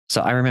So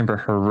I remember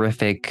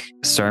horrific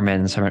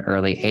sermons from an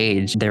early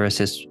age. There was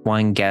this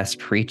one guest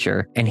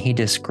preacher, and he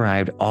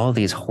described all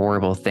these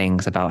horrible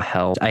things about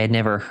hell. I had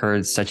never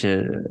heard such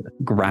a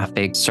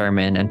graphic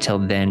sermon until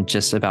then,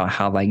 just about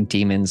how like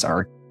demons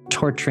are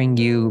torturing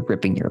you,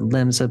 ripping your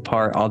limbs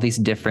apart, all these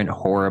different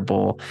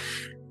horrible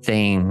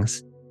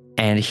things.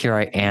 And here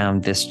I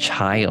am, this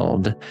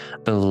child,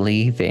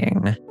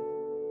 believing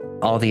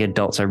all the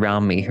adults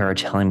around me who are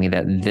telling me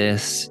that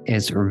this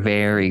is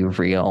very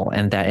real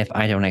and that if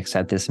I don't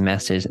accept this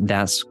message,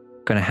 that's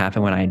going to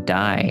happen when I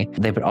die.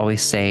 They would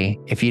always say,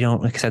 if you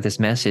don't accept this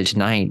message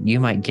tonight,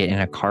 you might get in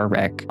a car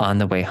wreck on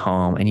the way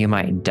home and you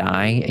might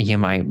die. You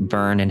might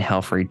burn in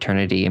hell for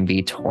eternity and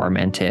be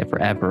tormented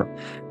forever.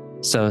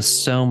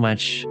 So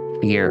much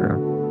fear.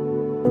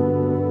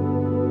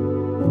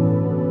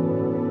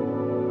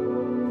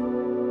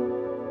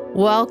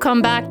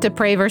 Welcome back to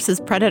Prey versus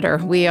Predator.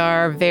 We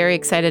are very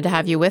excited to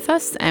have you with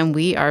us, and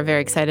we are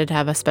very excited to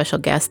have a special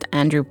guest,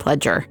 Andrew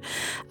Pledger.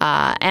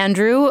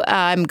 Andrew,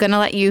 I'm going to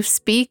let you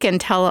speak and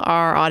tell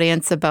our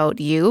audience about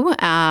you,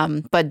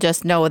 but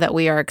just know that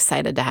we are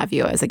excited to have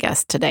you as a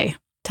guest today.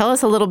 Tell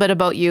us a little bit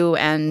about you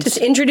and... Just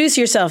introduce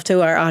yourself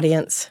to our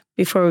audience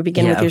before we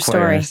begin with your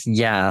story.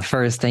 Yeah,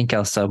 first, thank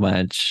y'all so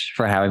much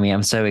for having me.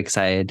 I'm so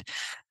excited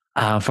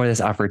for this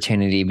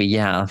opportunity. But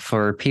yeah,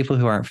 for people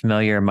who aren't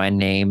familiar, my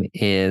name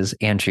is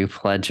Andrew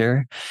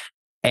Pledger,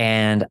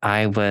 and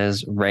I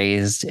was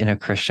raised in a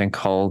Christian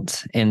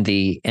cult in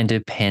the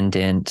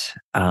independent,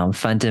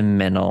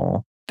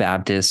 fundamental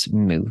Baptist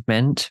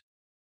movement.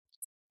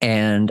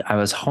 And I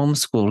was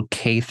homeschooled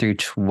K through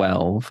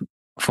 12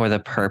 for the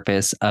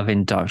purpose of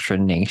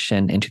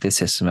indoctrination into the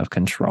system of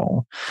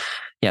control.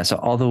 Yeah, so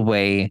all the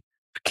way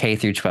K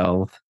through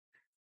 12.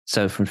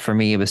 So for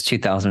me, it was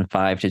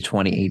 2005 to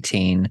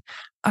 2018,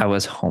 I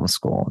was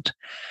homeschooled.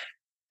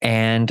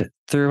 And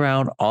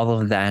throughout all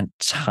of that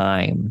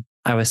time,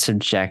 I was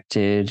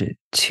subjected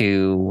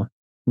to,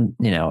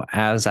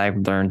 as I've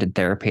learned in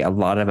therapy, a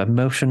lot of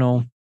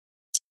emotional,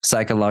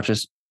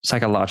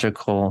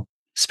 psychological,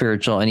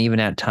 spiritual, and even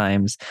at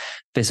times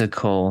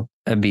physical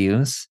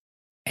abuse.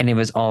 And it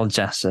was all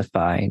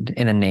justified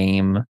in the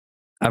name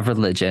of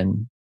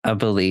religion, of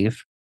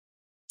belief.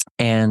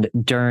 And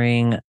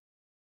during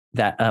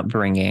that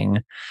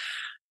upbringing,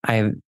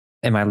 I,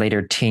 in my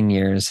later teen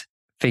years,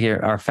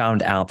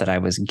 found out that I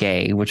was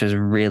gay, which was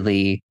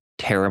really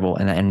terrible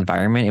in that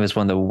environment. It was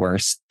one of the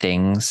worst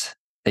things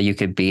that you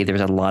could be. There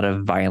was a lot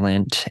of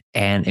violent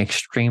and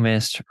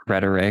extremist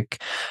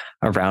rhetoric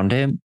around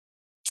it.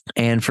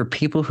 And for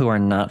people who are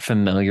not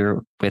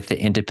familiar with the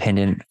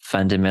independent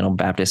fundamental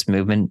Baptist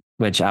movement,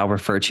 which I'll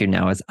refer to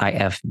now as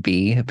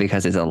IFB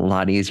because it's a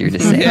lot easier to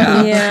say.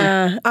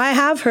 Yeah, I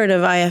have heard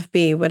of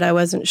IFB, but I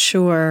wasn't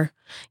sure.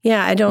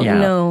 Yeah, I don't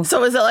know.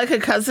 So is it like a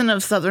cousin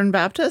of Southern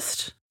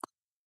Baptist?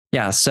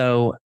 Yeah,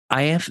 so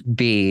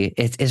IFB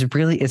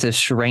is a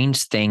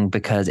strange thing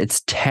because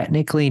it's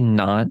technically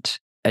not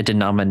a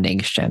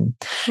denomination.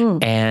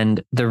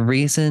 And the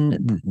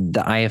reason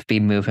the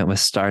IFB movement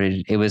was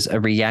started, it was a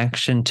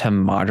reaction to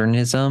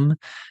modernism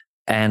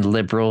and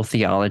liberal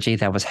theology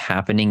that was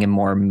happening in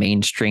more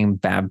mainstream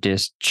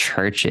Baptist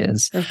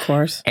churches. Of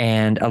course.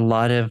 And a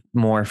lot of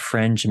more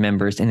fringe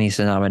members in these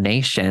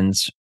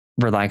denominations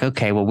were like,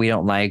 okay, well, we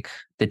don't like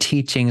the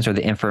teachings or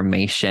the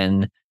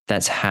information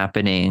that's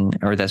happening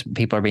or that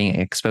people are being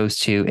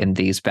exposed to in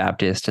these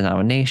Baptist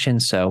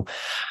denominations. So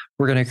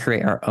we're going to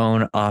create our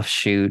own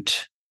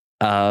offshoot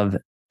of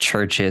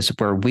churches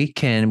where we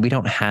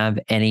don't have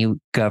any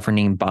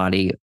governing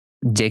body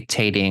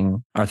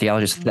dictating our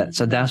theology.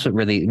 So that's what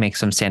really makes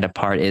them stand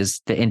apart. Is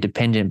the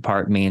independent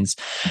part means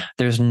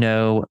there's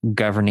no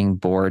governing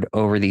board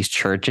over these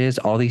churches.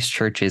 All these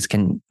churches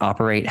can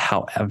operate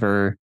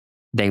however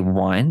they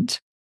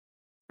want.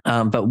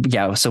 But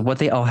yeah, so what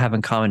they all have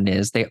in common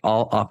is they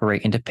all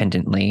operate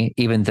independently,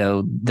 even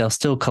though they'll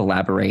still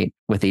collaborate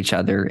with each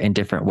other in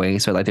different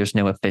ways. So like there's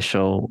no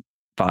official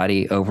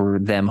body over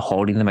them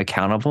holding them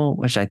accountable,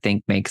 which I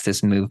think makes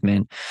this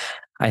movement,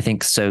 I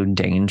think, so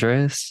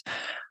dangerous.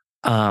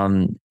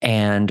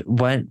 And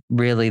what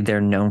really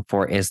they're known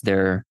for is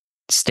their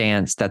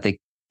stance that the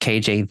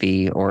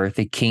KJV or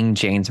the King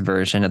James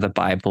version of the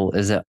Bible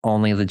is the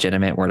only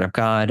legitimate word of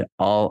God.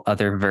 All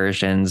other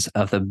versions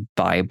of the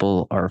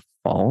Bible are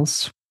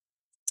false.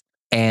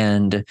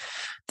 And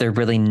they're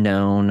really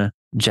known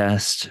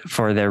just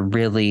for their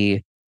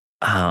really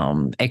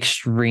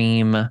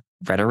extreme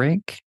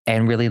rhetoric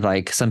and really,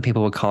 like, some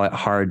people would call it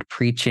hard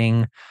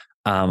preaching.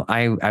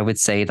 I would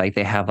say like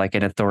they have like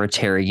an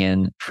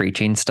authoritarian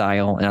preaching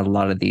style, and a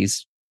lot of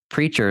these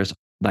preachers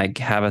like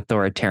have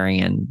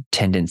authoritarian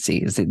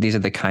tendencies. These are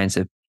the kinds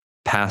of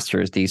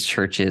pastors these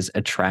churches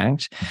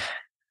attract.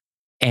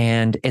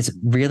 And it's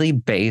really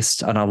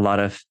based on a lot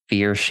of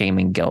fear, shame,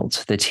 and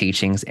guilt, the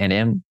teachings in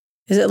him.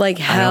 Is it like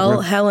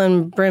hell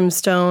and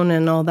brimstone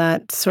and all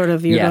that sort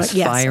of? Yes,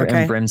 fire okay.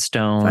 and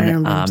brimstone. Fire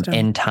and brimstone.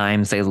 End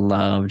times. They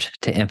loved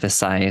to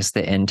emphasize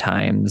the end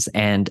times,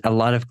 and a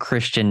lot of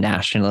Christian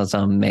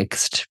nationalism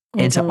mixed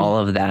into all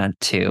of that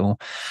too.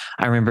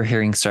 I remember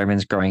hearing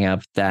sermons growing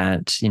up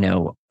that, you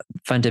know,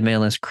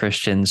 fundamentalist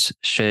Christians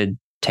should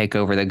take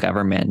over the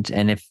government,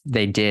 and if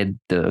they did,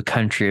 the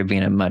country would be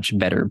in a much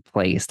better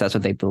place. That's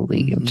what they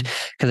believed,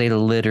 because they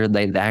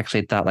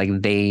actually thought like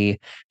they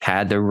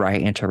had the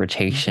right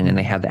interpretation and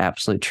they had the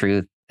absolute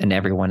truth, and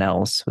everyone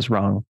else was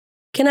wrong.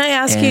 Can I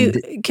ask you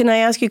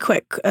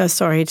quick?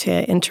 Sorry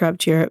to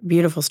interrupt your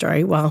beautiful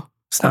story. Well,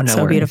 it's not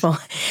so beautiful.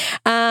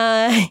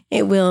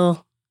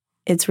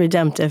 It's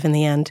redemptive in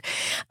the end.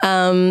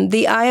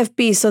 The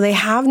IFB, so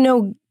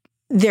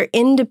they're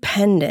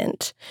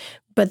independent,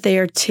 but they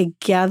are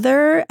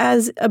together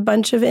as a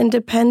bunch of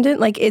independent.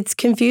 Like, it's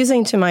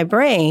confusing to my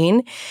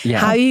brain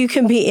how you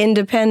can be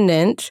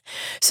independent.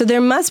 So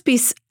there must be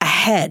a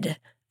head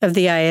of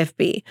the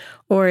IFB,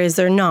 or is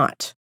there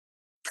not?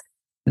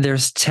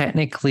 There's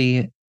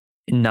technically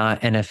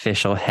not an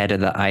official head of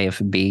the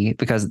IFB,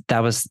 because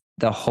that was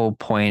the whole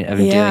point of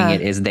doing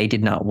it, is they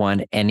did not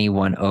want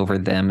anyone over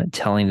them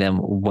telling them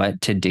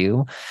what to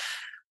do.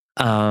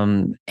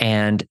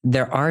 And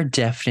there are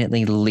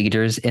definitely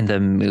leaders in the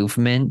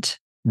movement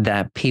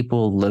that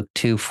people look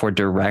to for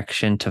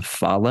direction to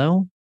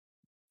follow.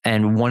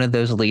 And one of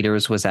those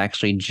leaders was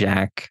actually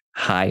Jack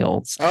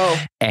Hyles. Oh,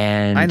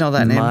 and I know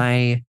that name.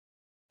 My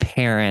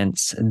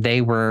parents, they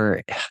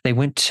went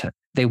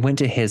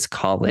to his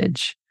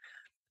college,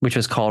 which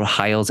was called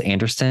Hyles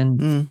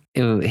Anderson.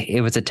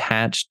 It was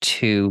attached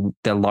to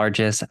the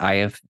largest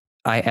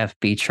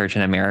IFB church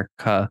in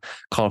America,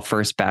 called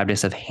First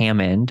Baptist of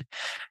Hammond.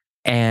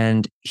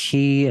 And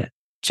he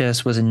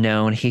just was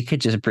known, he could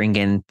just bring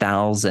in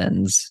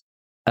thousands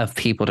of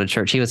people to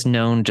church. He was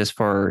known just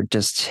for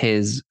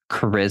his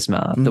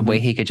charisma, the way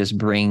he could just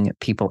bring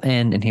people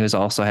in. And he was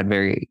also had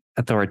very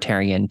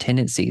authoritarian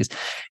tendencies.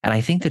 And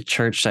I think the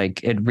church,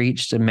 like, it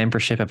reached a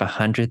membership of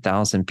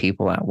 100,000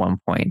 people at one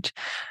point.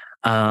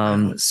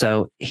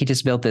 So he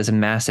just built this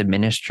massive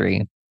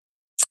ministry.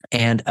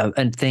 And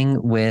a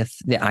thing with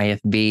the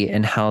IFB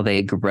and how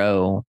they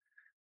grow,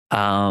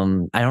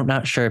 I'm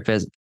not sure if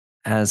it's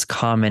as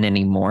common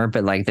anymore,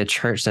 but like the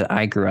church that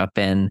I grew up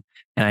in,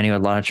 and I knew a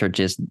lot of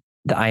churches,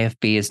 the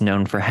IFB is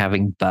known for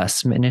having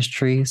bus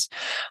ministries.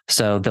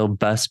 So they'll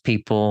bus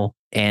people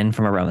in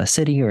from around the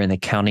city or in the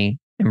county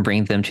and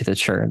bring them to the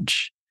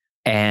church.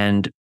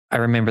 And I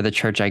remember the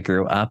church I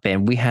grew up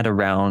in, we had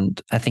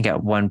around, I think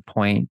at one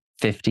point,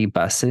 50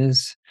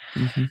 buses.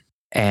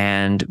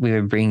 And we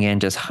would bring in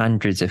just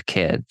hundreds of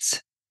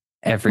kids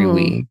every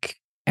week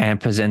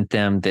and present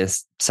them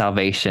this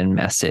salvation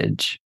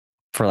message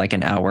for like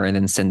an hour and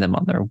then send them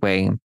on their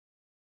way.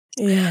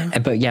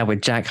 But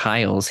with Jack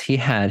Hyles, he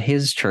had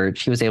his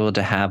church, he was able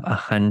to have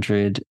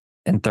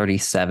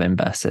 137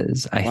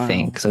 buses, I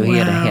think. So he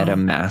had a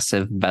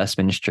massive bus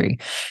ministry.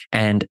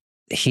 And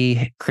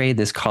he created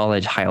this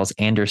college, Hyles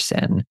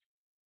Anderson,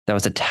 that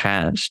was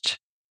attached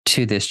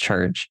to this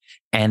church.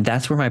 And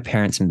that's where my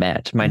parents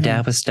met. My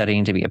dad was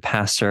studying to be a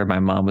pastor. My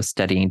mom was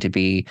studying to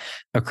be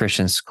a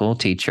Christian school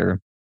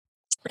teacher.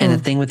 And the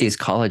thing with these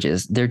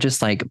colleges, they're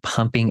just like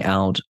pumping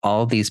out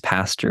all these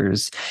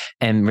pastors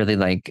and really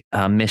like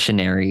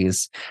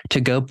missionaries to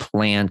go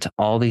plant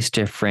all these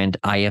different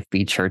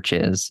IFB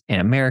churches in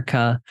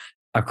America,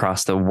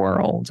 across the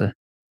world.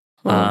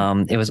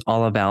 It was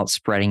all about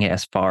spreading it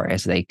as far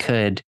as they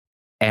could.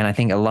 And I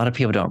think a lot of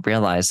people don't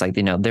realize, like,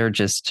 they're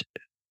just,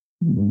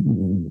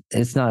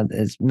 it's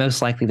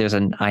most likely there's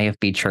an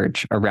IFB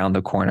church around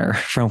the corner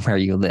from where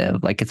you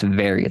live. Like, it's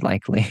very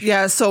likely.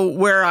 Yeah. So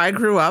where I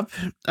grew up,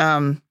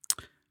 I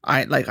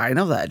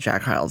know that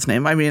Jack Hyles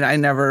name. I mean, I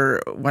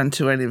never went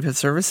to any of his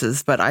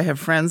services, but I have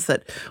friends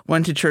that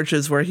went to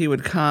churches where he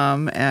would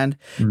come, and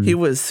he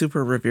was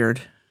super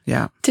revered.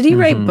 Yeah. Did he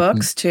write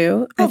books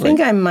too? Probably. I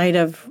think I might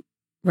have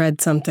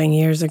read something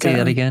years ago. Say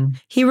that again.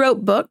 He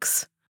wrote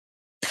books.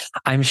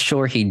 I'm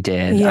sure he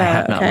did. Yeah, I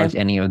have not looked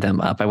any of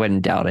them up. I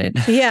wouldn't doubt it.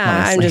 Yeah,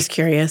 honestly. I'm just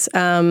curious.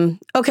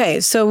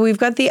 Okay, so we've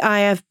got the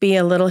IFB,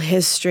 a little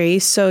history.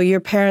 So your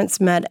parents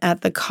met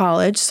at the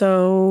college.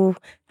 So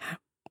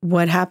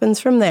what happens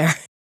from there?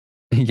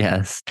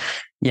 Yes.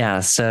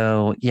 Yeah.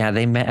 So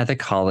they met at the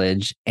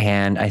college,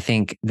 and I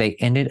think they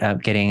ended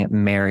up getting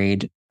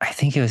married. I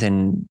think it was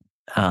in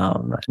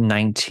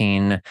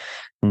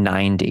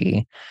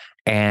 1990.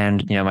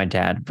 And, my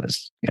dad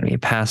was going to be a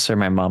pastor,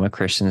 my mom a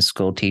Christian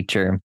school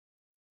teacher.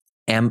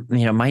 And,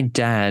 my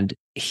dad,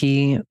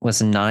 he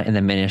was not in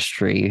the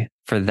ministry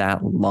for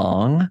that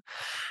long.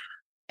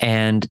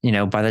 And,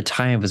 by the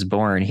time I was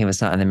born, he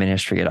was not in the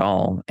ministry at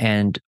all.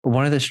 And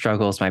one of the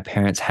struggles my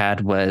parents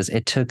had was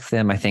it took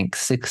them, I think,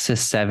 6 to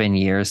 7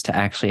 years to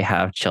actually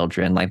have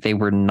children. Like, they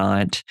were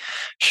not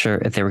sure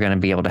if they were going to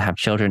be able to have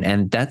children.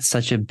 And that's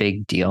such a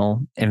big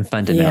deal in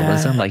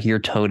fundamentalism. Like, you're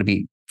told to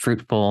be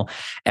fruitful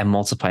and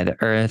multiply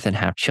the earth and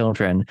have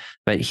children.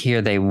 But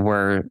here they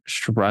were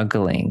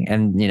struggling.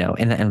 And,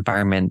 in that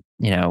environment,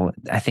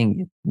 I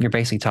think you're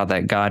basically taught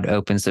that God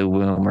opens the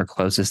womb or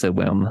closes the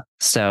womb.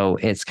 So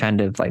it's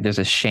kind of like there's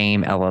a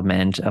shame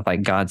element of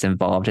like God's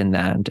involved in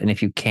that. And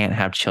if you can't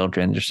have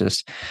children, there's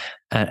just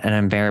an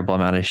unbearable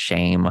amount of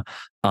shame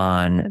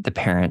on the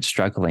parents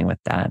struggling with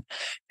that.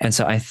 And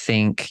so I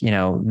think,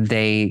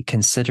 they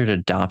considered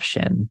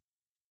adoption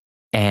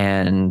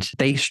and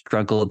they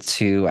struggled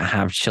to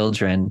have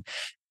children,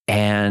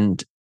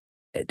 and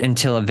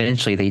until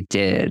eventually they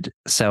did.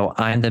 So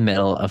I'm the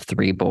middle of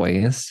three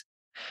boys,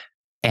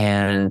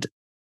 and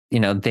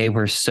they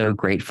were so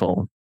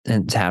grateful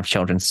to have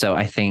children. So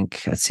I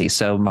think, let's see,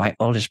 so my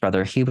oldest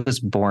brother, he was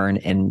born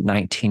in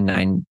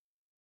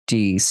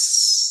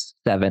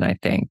 1997, I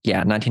think.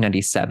 Yeah,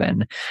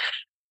 1997.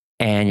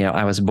 And,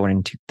 I was born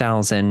in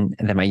 2000,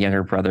 and then my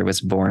younger brother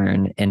was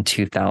born in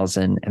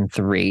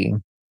 2003.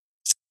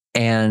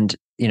 And,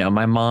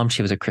 my mom,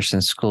 she was a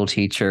Christian school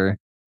teacher,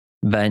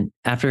 but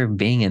after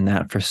being in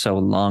that for so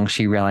long,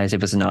 she realized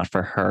it was not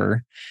for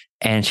her.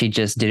 And she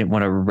just didn't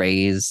want to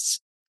raise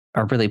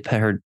or really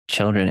put her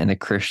children in the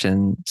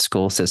Christian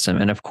school system.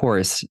 And of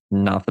course,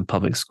 not the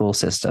public school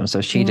system. So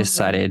she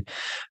decided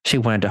she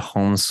wanted to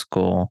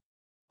homeschool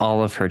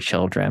all of her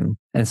children.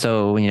 And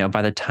so,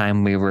 by the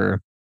time we were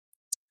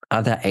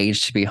at that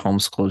age to be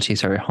homeschooled, she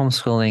started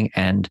homeschooling.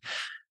 And,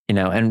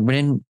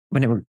 and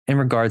in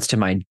regards to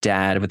my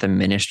dad with the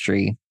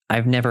ministry,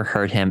 I've never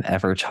heard him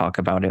ever talk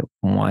about it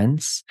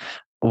once.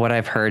 What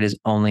I've heard is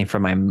only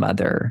from my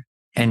mother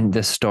and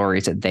the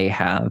stories that they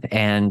have.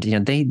 And,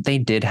 they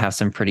did have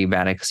some pretty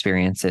bad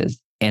experiences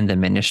in the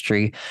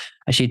ministry.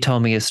 She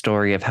told me a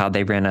story of how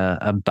they ran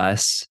a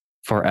bus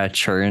for a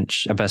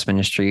church, a bus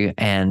ministry.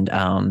 And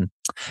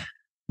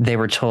they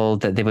were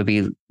told that they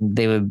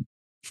were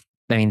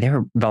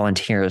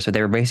volunteers, so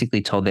they were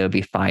basically told they would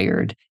be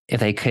fired if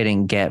they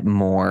couldn't get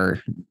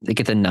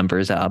the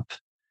numbers up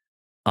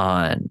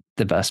on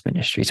the bus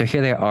ministry. So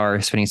here they are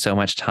spending so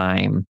much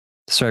time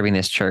serving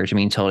this church and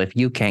being told, if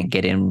you can't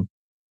get in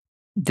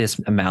this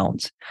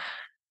amount,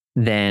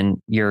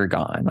 then you're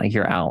gone. Like,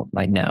 you're out.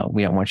 Like, no,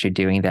 we don't want you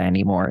doing that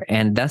anymore.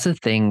 And that's the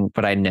thing,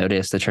 what I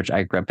noticed, the church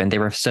I grew up in, they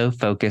were so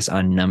focused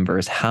on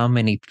numbers. How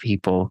many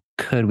people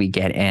could we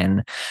get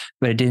in?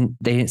 But they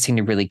didn't seem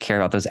to really care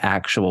about those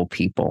actual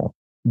people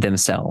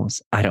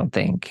themselves. I don't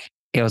think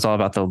it was all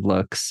about the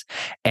looks,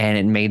 and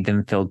it made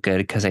them feel good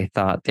because they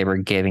thought they were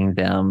giving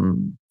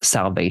them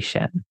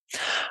salvation.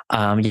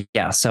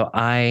 So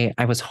I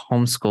was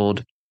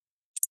homeschooled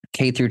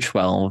K through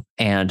 12,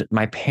 and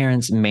my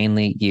parents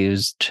mainly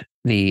used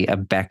the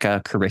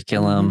Abeka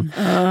curriculum,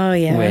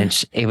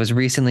 which it was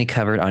recently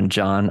covered on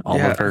John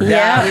Oliver.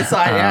 Yeah, we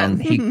saw it.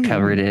 He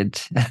covered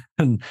it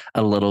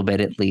a little bit,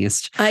 at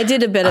least. I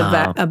did a bit of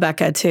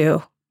Abeka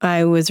too.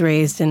 I was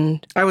raised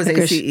in. I was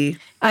ACE.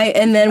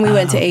 And then we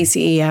went to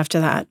ACE after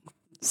that,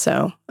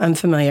 so I'm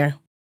familiar.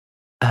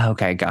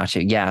 Okay,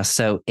 gotcha. Yeah,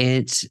 so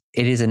it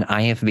is an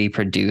IFB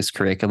produced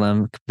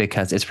curriculum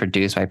because it's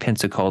produced by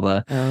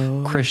Pensacola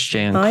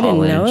Christian I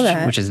didn't know College,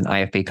 that. which is an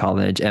IFB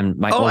college, and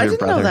my older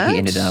brother, he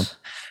ended up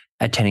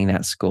attending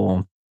that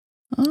school.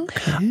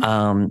 Okay.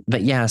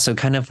 But yeah, so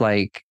kind of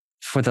like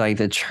for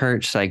the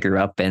church that I grew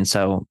up in,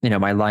 so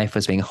my life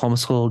was being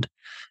homeschooled.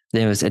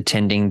 Then I was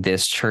attending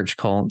this church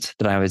cult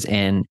that I was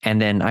in,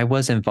 and then I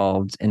was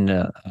involved in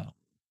a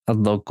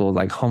local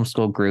like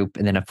homeschool group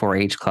and then a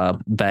 4-H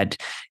club, but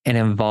it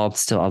involved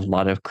still a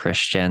lot of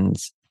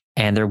Christians,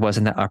 and there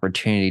wasn't that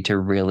opportunity to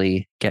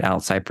really get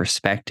outside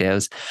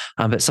perspectives.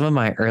 But some of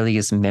my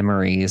earliest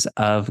memories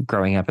of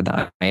growing up in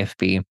the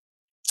IFB,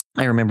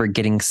 I remember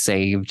getting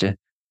saved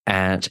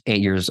at 8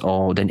 years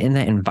old, and in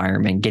that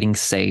environment, getting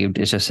saved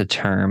is just a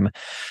term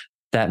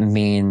that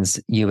means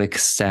you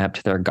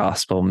accept their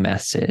gospel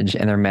message.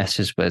 And their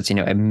message was,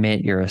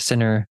 admit you're a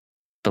sinner,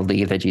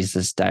 believe that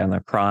Jesus died on the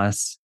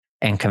cross,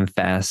 and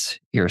confess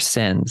your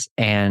sins.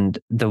 And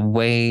the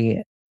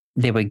way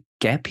they would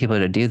get people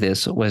to do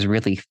this was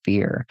really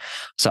fear.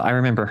 So I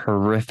remember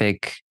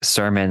horrific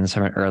sermons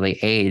from an early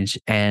age.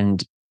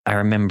 And I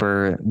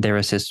remember there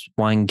was this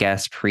one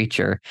guest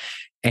preacher,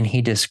 and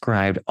he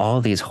described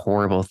all these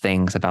horrible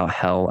things about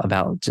hell,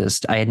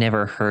 I had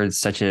never heard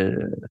such a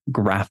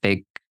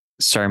graphic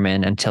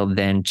sermon until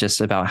then,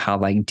 just about how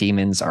like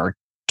demons are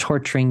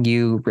torturing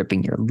you,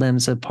 ripping your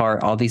limbs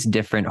apart, all these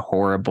different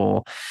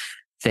horrible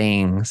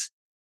things.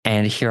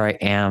 And here I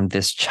am,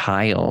 this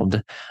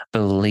child,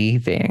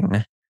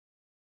 believing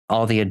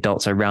all the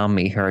adults around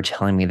me who are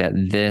telling me that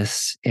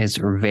this is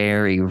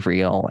very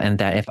real, and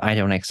that if I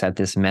don't accept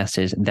this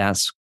message,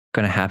 that's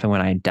going to happen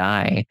when I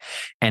die.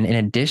 And in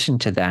addition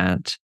to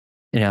that,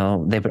 they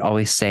would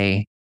always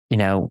say,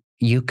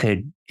 you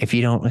could, if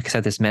you don't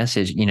accept this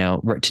message,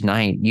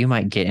 tonight you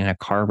might get in a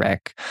car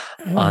wreck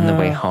on the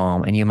way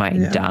home, and you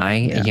might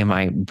die, and you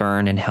might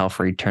burn in hell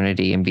for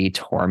eternity and be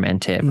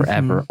tormented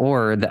forever.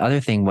 Or the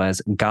other thing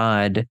was,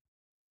 God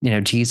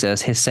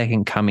Jesus, his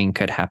second coming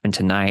could happen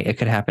tonight. It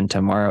could happen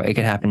tomorrow. It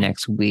could happen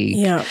next week.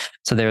 Yeah.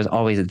 So there's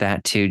always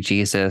that too.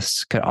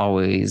 Jesus could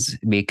always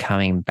be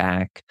coming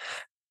back.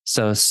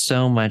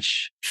 So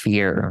much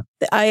fear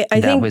I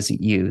that think was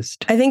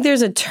used. I think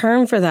there's a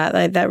term for that,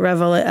 like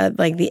that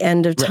like the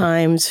end of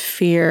times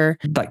fear.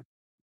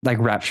 Like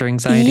rapture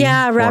anxiety?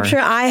 Yeah, rapture.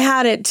 I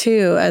had it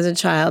too as a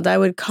child. I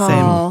would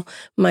call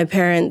my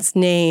parents'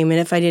 name, and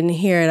if I didn't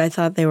hear it, I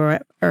thought they were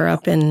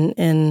up in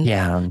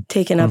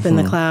taken up in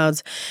the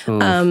clouds.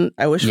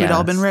 I wish we'd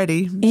all been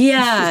ready.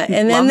 Yeah,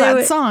 and then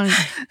that song.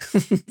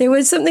 There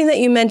was something that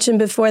you mentioned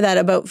before that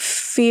about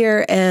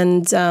fear,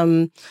 and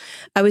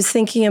I was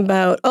thinking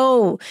about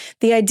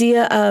the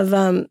idea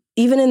of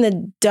even in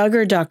the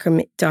Duggar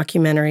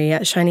documentary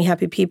at Shiny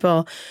Happy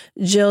People,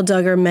 Jill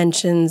Duggar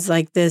mentions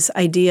like this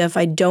idea: if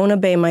I don't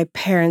obey my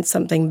parents,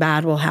 something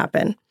bad will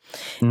happen.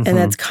 And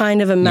that's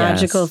kind of a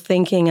magical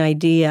thinking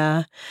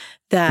idea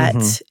that,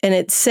 and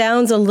it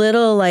sounds a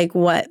little like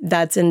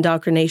that's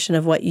indoctrination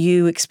of what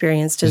you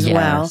experienced as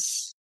well.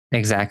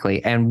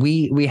 Exactly. And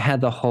we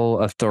had the whole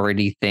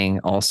authority thing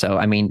also.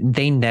 I mean,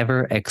 they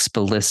never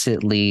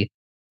explicitly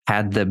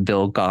had the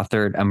Bill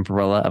Gothard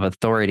umbrella of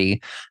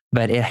authority,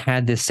 but it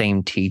had the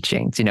same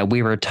teachings.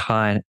 We were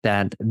taught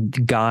that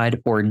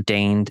God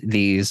ordained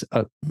these,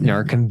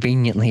 or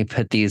conveniently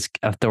put these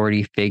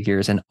authority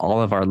figures in all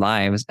of our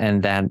lives,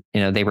 and that,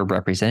 they were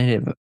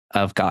representative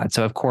of God.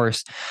 So of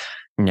course,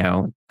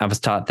 I was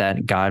taught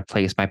that God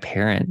placed my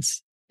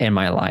parents in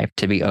my life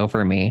to be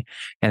over me,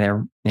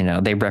 and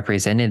they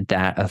represented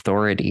that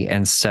authority.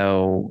 And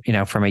so,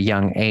 from a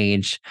young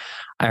age,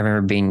 I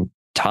remember being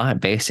taught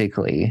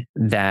basically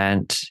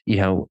that,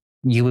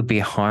 you would be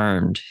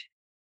harmed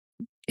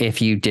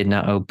if you did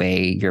not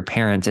obey your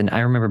parents. And I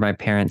remember my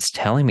parents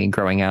telling me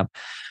growing up,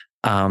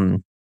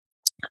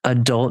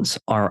 adults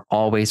are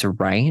always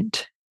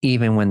right,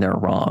 even when they're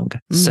wrong.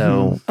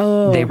 So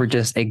they were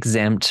just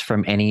exempt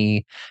from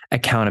any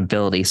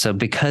accountability. So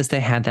because they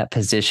had that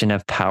position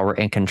of power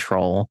and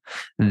control,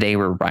 they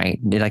were right.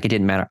 Like, it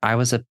didn't matter.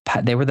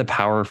 They were the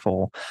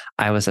powerful.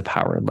 I was the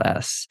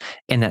powerless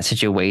in that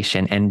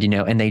situation. And,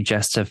 and they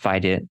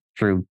justified it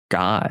through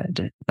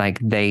God.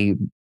 Like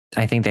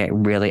I think they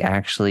really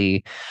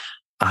actually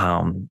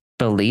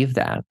believe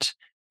that.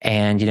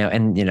 And,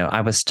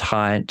 I was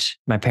taught,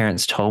 my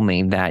parents told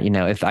me that,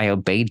 if I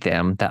obeyed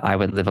them, that I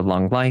would live a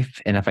long life.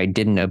 And if I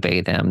didn't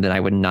obey them, then I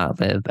would not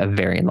live a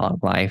very long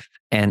life.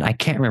 And I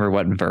can't remember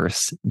what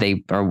verse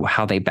or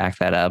how they back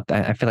that up.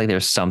 I feel like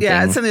there's something.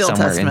 Yeah, it's in the Old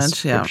Testament.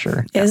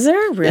 Scripture. Yeah. Is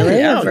there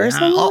really a verse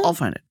on that? I'll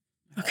find it.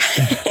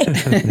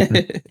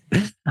 Okay.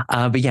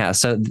 But yeah,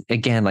 so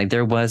again, like,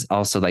 there was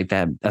also like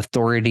that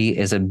authority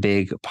is a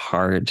big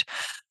part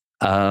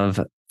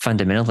of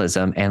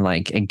fundamentalism. And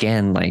like,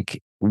 again,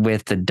 like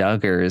with the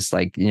Duggars,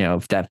 like,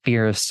 that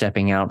fear of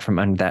stepping out from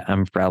under that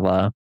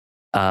umbrella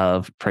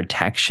of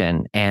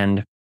protection.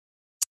 And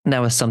that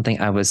was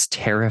something I was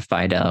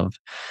terrified of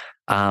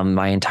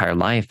my entire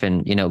life.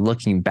 And,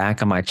 looking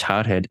back on my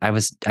childhood, I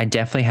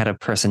definitely had a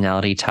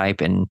personality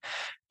type, and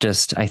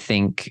just, I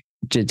think,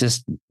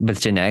 just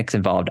with genetics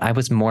involved, I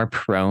was more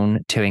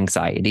prone to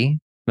anxiety,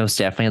 most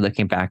definitely,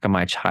 looking back on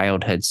my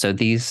childhood. So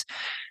these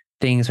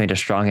things made a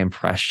strong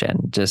impression,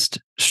 just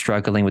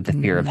struggling with the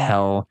fear of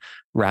hell,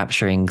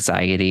 rapture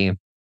anxiety.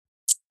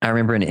 I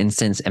remember an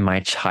instance in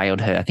my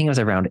childhood, I think I was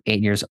around 8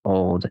 years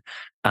old.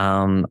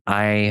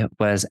 I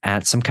was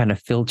at some kind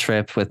of field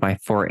trip with my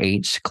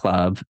 4-H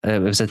club.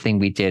 It was a thing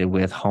we did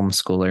with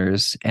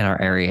homeschoolers in our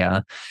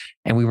area,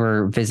 and we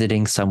were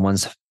visiting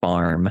someone's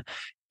farm.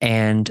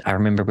 And I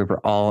remember we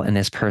were all in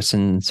this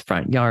person's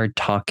front yard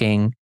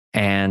talking,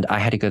 and I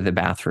had to go to the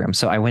bathroom.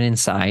 So I went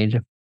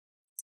inside,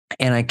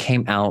 and I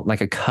came out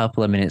like a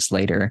couple of minutes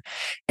later,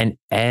 and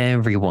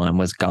everyone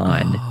was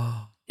gone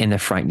in the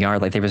front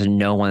yard. Like, there was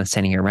no one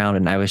standing around,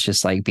 and I was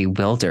just like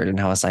bewildered. And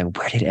I was like,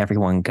 where did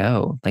everyone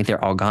go? Like,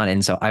 they're all gone.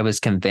 And so I was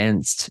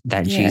convinced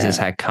that Jesus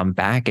had come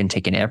back and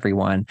taken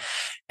everyone.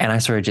 And I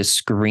started just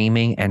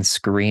screaming and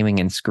screaming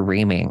and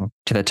screaming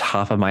to the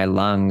top of my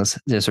lungs,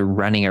 just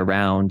running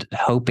around,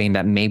 hoping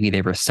that maybe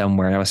they were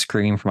somewhere. And I was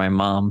screaming for my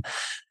mom.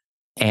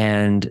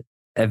 And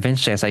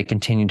eventually, as I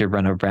continued to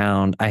run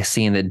around, I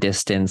see in the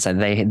distance that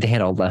they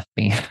had all left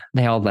me.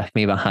 They all left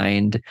me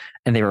behind,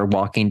 and they were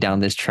walking down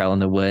this trail in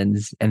the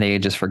woods, and they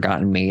had just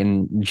forgotten me,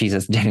 and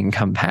Jesus didn't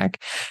come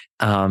back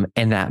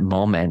in that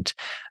moment.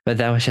 But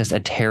that was just a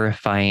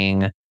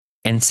terrifying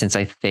instance,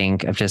 I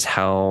think, of just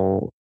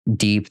how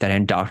deep that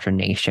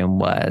indoctrination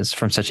was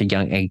from such a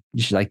young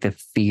age, like the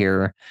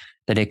fear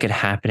that it could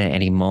happen at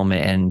any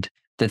moment. And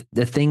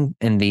the thing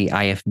in the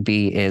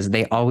IFB is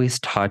they always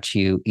taught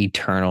you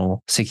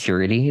eternal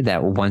security,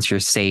 that once you're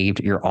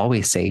saved, you're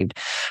always saved.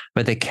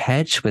 But the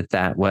catch with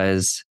that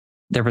was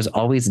there was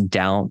always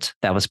doubt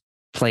that was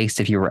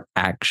placed if you were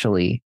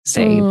actually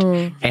saved.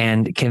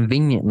 And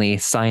conveniently,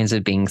 signs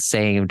of being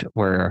saved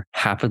were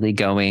happily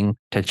going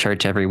to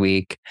church every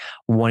week,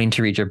 wanting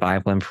to read your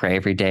Bible and pray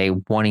every day,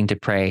 wanting to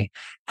pray,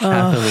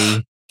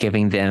 happily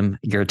giving them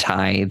your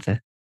tithe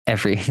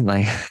every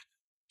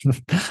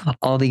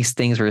all these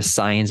things were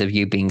signs of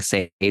you being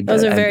saved.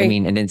 Those are very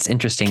and it's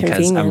interesting because I'm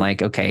convenient.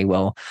 like, okay,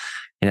 well,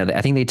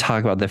 I think they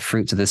talk about the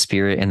fruits of the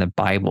spirit in the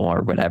Bible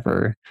or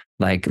whatever,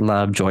 like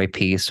love, joy,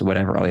 peace,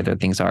 whatever all the other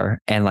things are.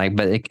 And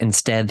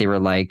instead they were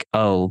like,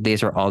 oh,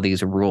 these are all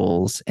these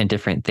rules and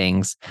different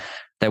things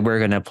that we're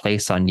going to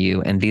place on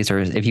you. And these are,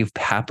 if you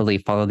happily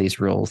follow these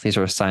rules, these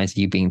are signs of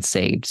you being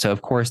saved. So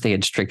of course they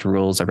had strict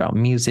rules around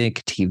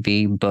music,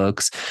 TV,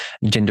 books,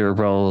 gender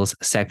roles,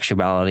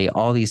 sexuality,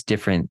 all these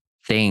different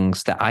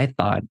things that I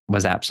thought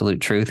was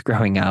absolute truth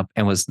growing up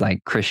and was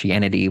like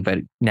Christianity. But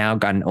now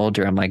gotten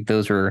older, I'm like,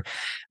 those were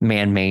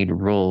man-made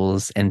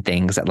rules and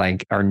things that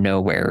like are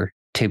nowhere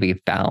to be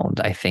found,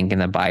 I think, in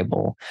the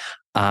Bible.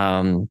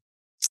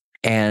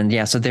 And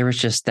yeah, so there was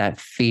just that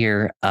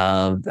fear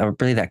of, or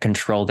really that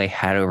control they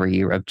had over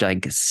you of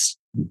like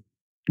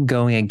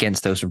going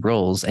against those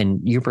rules. And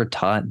you were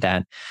taught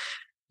that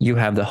you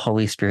have the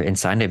Holy Spirit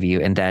inside of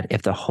you, and that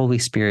if the Holy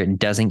Spirit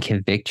doesn't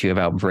convict you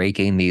about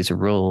breaking these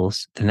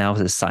rules, then that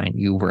was a sign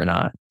you were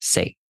not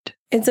saved.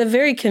 It's a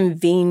very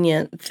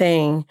convenient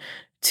thing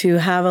to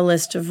have a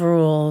list of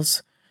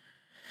rules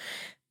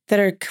that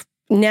are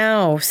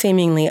now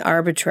seemingly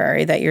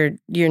arbitrary that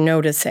you're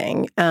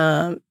noticing.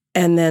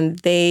 And then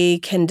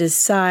they can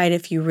decide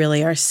if you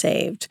really are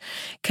saved.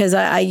 Because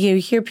you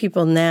hear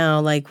people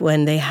now, like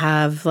when they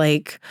have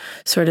like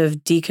sort of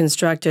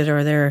deconstructed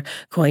or they're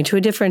going to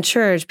a different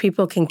church,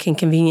 people can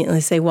conveniently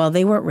say, well,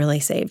 they weren't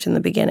really saved in the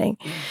beginning.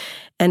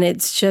 And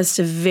it's just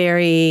a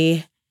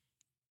very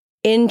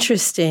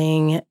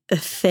interesting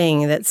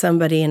thing that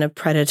somebody in a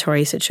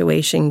predatory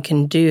situation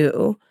can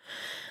do.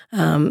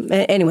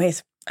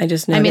 Anyways. I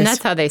just noticed. I mean,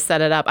 that's how they set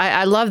it up.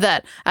 I love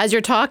that as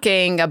you're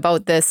talking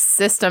about this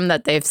system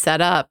that they've set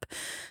up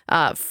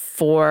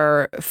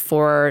for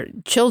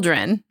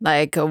children,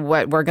 like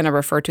what we're going to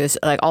refer to as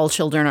like all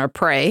children are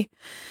prey.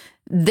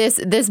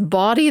 This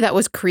body that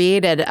was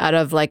created out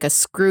of like a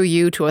screw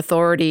you to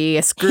authority,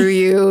 a screw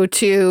you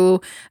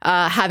to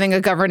having a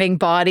governing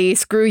body,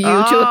 screw you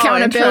to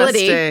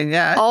accountability.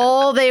 Yeah.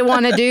 All they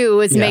want to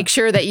do is make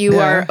sure that you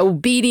are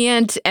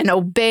obedient and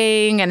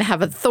obeying and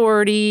have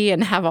authority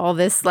and have all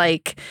this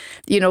like,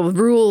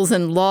 rules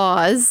and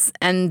laws.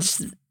 And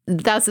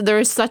there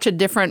is such a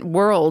different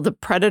world. The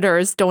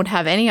predators don't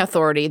have any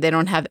authority. They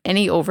don't have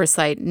any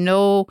oversight.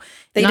 No,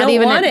 they don't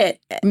even want it.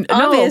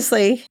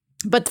 Obviously.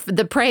 But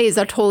the prey is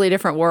a totally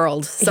different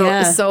world.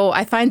 So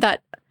I find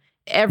that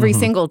every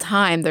single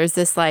time there's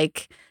this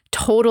like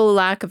total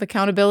lack of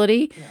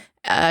accountability,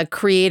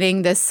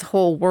 creating this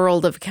whole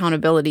world of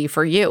accountability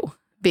for you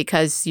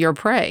because you're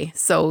prey.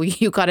 So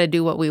you got to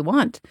do what we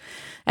want.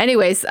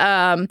 Anyways,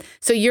 so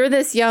you're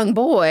this young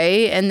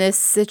boy in this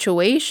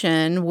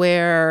situation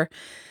where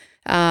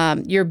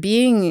you're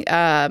being,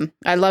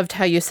 I loved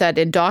how you said,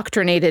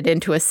 indoctrinated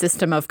into a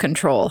system of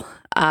control.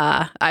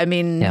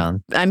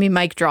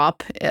 Mic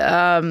drop.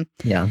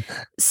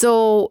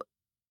 So,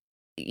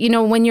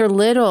 when you're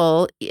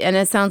little, and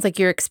it sounds like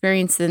you're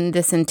experiencing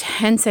this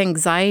intense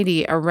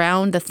anxiety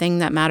around the thing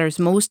that matters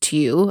most to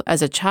you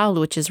as a child,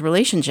 which is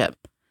relationship.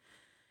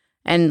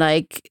 And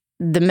like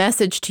the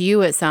message to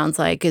you, it sounds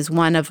like, is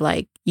one of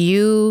like,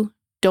 you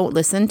don't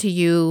listen to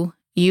you,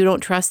 you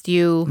don't trust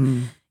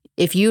you.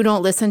 If you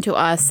don't listen to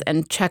us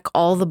and check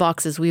all the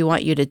boxes we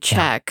want you to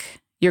check,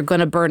 you're going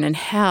to burn in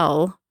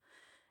hell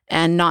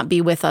and not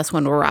be with us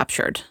when we're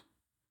raptured.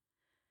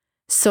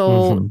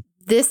 So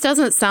this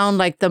doesn't sound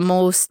like the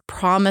most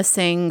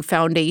promising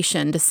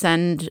foundation to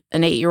send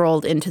an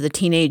 8-year-old into the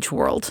teenage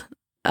world,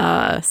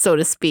 so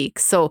to speak.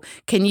 So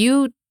can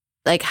you,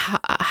 like,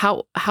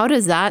 how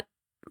does that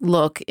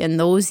look in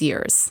those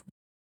years?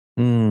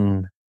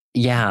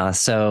 Yeah.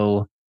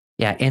 So,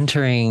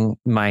 entering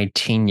my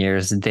teen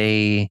years,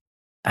 they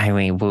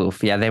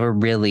were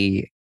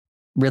really,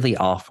 really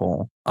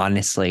awful,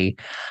 honestly,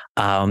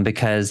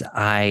 because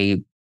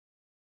I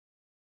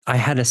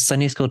had a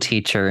Sunday school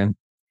teacher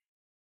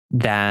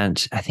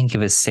that I think it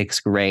was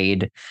 6th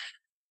grade.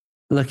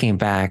 Looking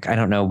back, I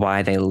don't know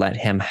why they let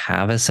him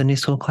have a Sunday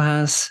school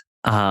class,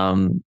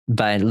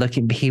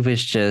 but he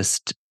was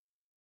just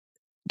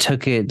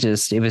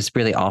it was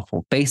really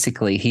awful.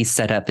 Basically, he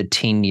set up the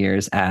teen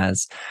years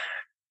as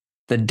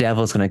the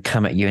devil's going to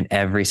come at you in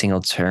every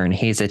single turn.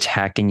 He's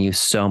attacking you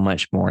so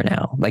much more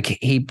now. Like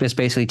he was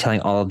basically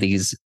telling all of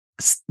these,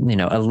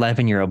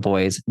 11-year-old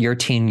boys, your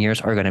teen years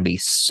are going to be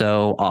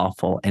so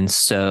awful and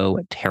so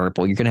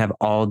terrible. You're going to have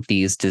all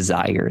these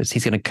desires.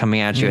 He's going to come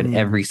at you at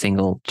every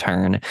single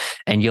turn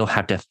and you'll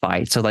have to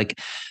fight. So like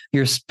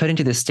you're put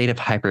into this state of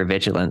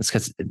hypervigilance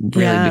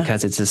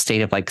because it's a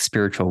state of like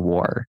spiritual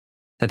war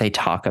that they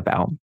talk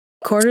about.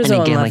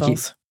 Cortisol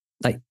levels.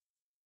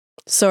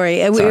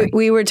 Sorry,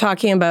 we were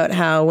talking about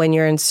how when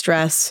you're in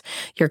stress,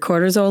 your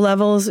cortisol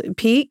levels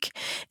peak.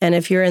 And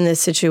if you're in this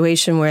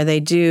situation where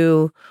they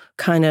do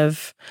kind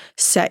of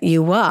set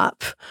you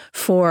up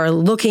for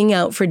looking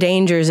out for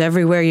dangers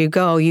everywhere you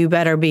go, you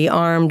better be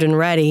armed and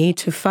ready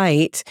to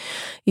fight.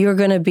 You're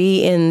going to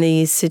be in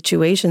these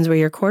situations where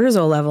your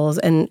cortisol levels,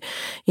 and,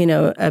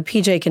 a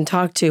PJ can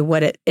talk to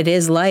what it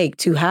is like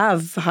to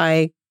have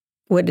high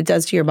what it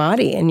does to your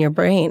body and your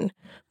brain.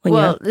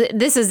 Well,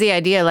 this is the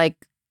idea, like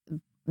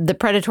the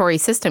predatory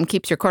system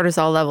keeps your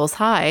cortisol levels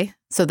high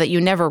so that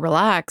you never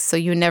relax, so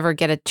you never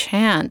get a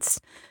chance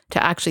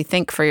to actually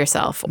think for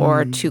yourself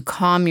or to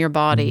calm your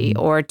body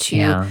or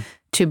to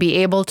be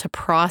able to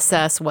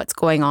process what's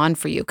going on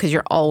for you because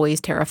you're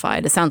always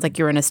terrified. It sounds like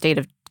you're in a state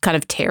of kind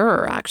of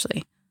terror,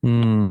 actually.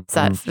 Is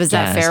that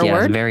fair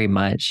word? Yes, very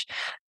much.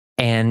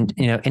 And,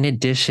 in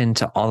addition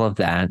to all of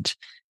that,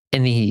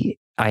 in the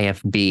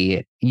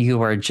IFB,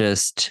 you are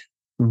just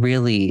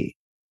really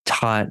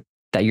taught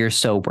that you're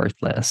so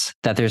worthless,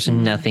 that there's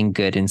nothing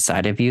good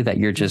inside of you, that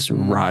you're just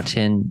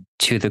rotten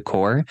to the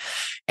core.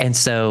 And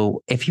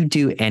so if you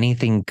do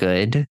anything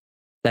good,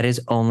 that is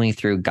only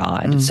through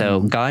God. So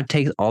God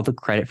takes all the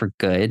credit for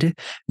good.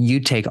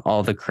 You take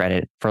all the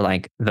credit for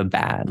like the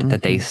bad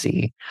that they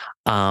see.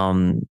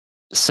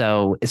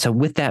 So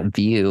with that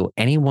view,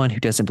 anyone who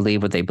doesn't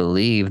believe what they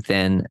believe,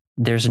 then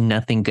there's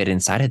nothing good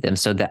inside of them.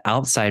 So the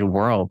outside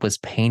world was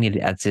painted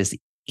as this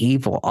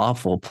evil,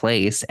 awful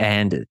place.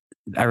 And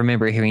I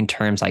remember hearing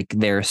terms like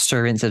they're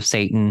servants of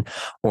Satan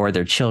or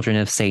they're children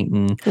of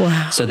Satan.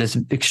 Wow. So this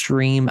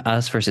extreme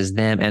us versus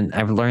them. And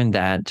I've learned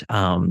that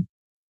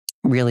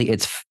really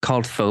it's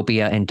called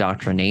phobia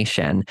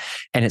indoctrination.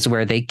 And it's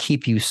where they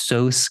keep you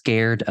so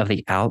scared of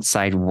the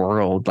outside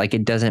world. Like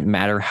it doesn't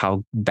matter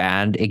how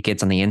bad it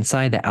gets on the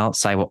inside, the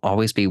outside will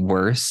always be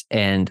worse.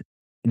 And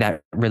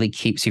that really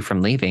keeps you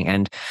from leaving.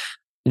 And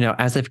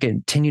as I've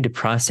continued to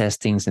process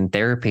things in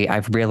therapy,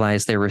 I've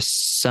realized there were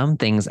some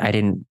things I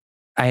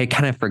had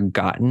kind of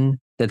forgotten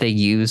that they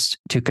used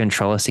to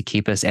control us, to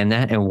keep us in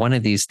that. And one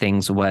of these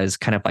things was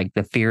kind of like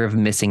the fear of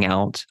missing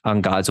out on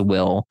God's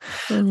will.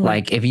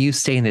 Like if you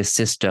stay in this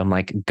system,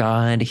 like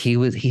God,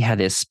 he had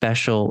this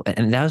special,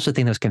 and that was the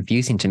thing that was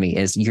confusing to me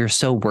is you're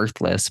so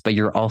worthless, but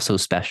you're also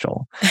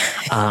special.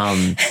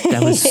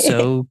 That was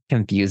so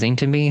confusing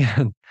to me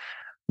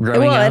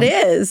growing up. Well, it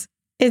is.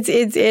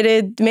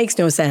 It makes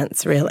no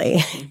sense,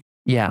 really.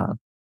 Yeah.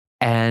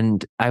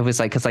 And I was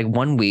like, because like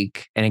 1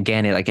 week, and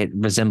again, it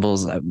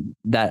resembles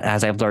that,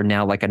 as I've learned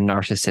now, like a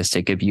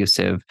narcissistic,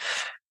 abusive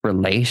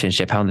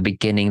relationship. How in the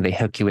beginning they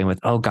hook you in with,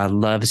 oh, God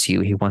loves you.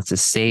 He wants to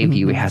save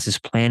you. He has his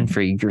plan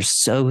for you. You're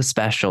so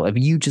special. If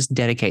you just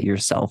dedicate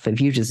yourself,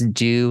 if you just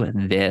do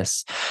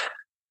this,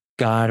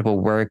 God will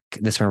work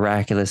this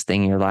miraculous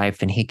thing in your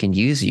life and he can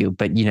use you.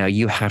 But,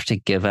 you have to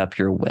give up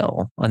your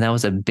will. And that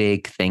was a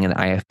big thing in the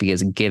IFB,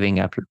 is giving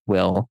up your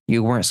will.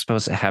 You weren't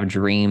supposed to have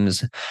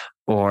dreams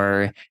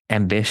or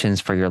ambitions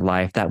for your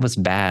life. That was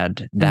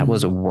bad. That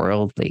was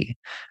worldly.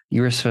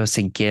 You were supposed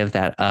to give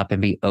that up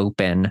and be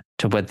open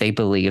to what they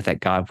believe that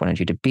God wanted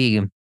you to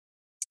be.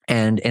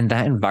 And in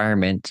that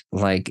environment,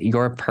 like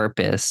your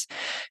purpose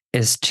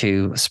is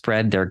to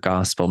spread their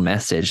gospel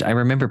message. I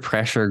remember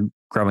pressure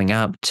growing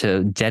up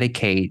to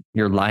dedicate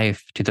your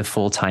life to the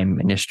full-time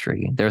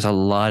ministry. There's a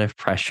lot of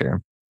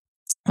pressure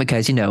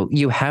because,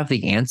 you have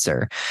the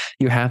answer,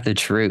 you have the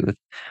truth.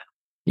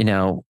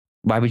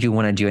 Why would you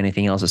want to do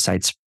anything else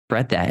besides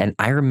spread that? And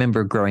I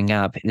remember growing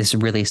up, this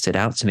really stood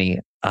out to me.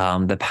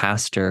 The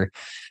pastor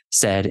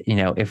said,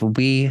 if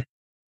we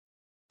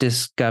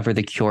discover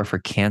the cure for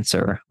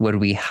cancer, would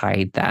we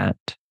hide that?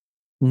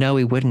 No,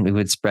 we wouldn't. We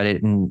would spread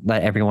it and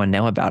let everyone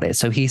know about it.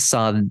 So he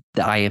saw the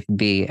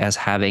IFB as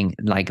having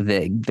like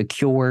the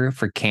cure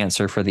for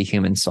cancer for the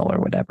human soul or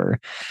whatever.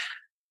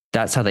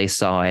 That's how they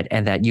saw it.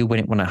 And that you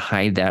wouldn't want to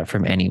hide that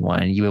from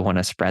anyone. You would want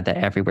to spread that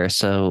everywhere.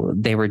 So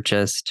they were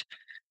just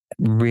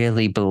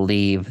really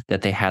believe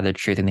that they had the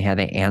truth and they had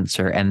the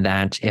answer. And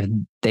that if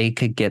they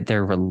could get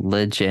their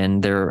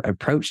religion, their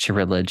approach to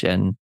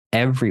religion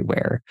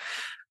everywhere,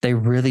 they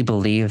really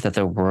believed that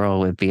the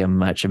world would be a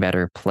much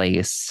better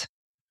place.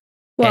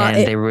 Well,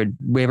 and they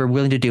were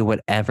willing to do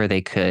whatever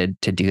they could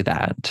to do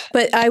that.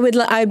 But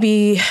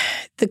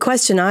the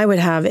question I would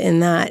have in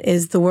that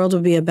is the world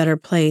would be a better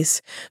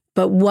place,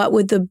 but what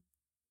would the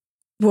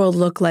world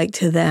look like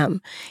to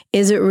them?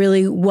 Is it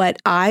really what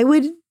I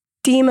would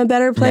deem a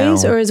better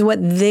place, or is what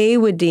they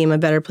would deem a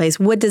better place?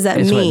 What does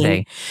that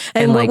mean?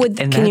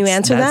 Can you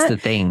answer that? That's the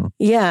thing.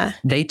 Yeah.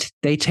 They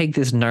take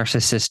this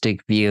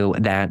narcissistic view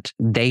that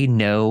they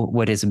know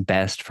what is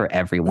best for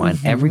everyone.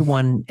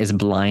 Everyone is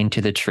blind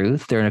to the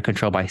truth. They're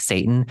controlled by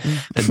Satan,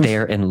 but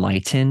they're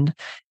enlightened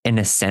in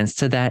a sense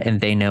to that,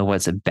 and they know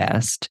what's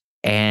best.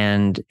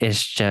 And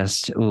it's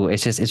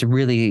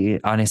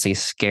really honestly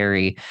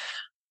scary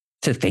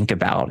to think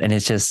about. And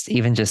it's just,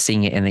 even just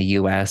seeing it in the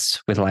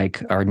US with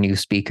like our new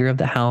Speaker of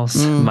the House,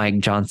 Mike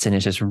Johnson,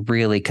 is just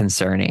really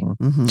concerning.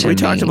 We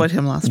talked about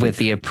him last week. With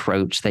the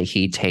approach that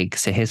he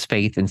takes to his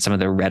faith and some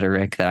of the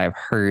rhetoric that I've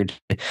heard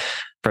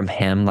from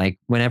him. Like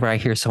whenever I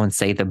hear someone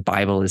say the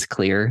Bible is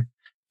clear,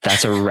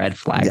 that's a red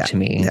flag to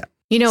me.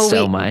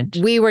 Yeah.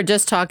 We were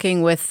just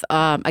talking with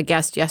a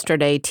guest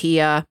yesterday,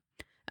 Tia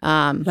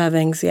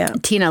Levings, yeah.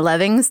 Tia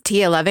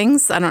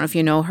Levings. I don't know if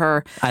you know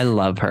her. I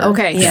love her.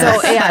 Okay. Yeah.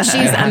 So yeah,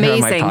 she's I've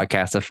amazing. Had her on my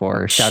podcast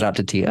before. Shout out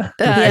to Tia.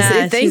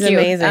 Thank she's you.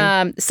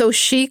 Amazing. So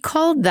she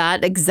called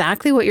that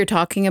exactly what you're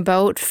talking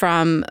about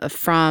from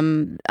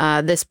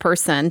this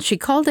person. She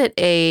called it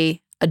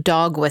a a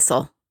dog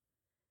whistle.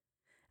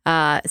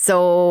 Yeah.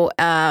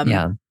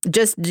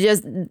 Just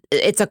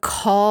it's a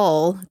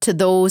call to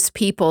those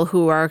people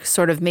who are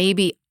sort of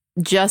maybe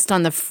just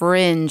on the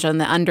fringe, on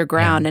the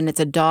underground, and it's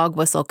a dog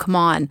whistle. Come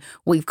on,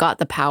 we've got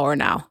the power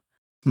now.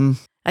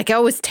 Like, I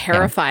was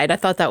terrified. I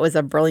thought that was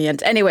a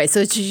brilliant. Anyway,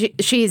 so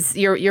she's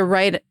you're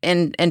right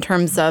in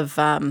terms of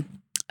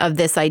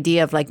this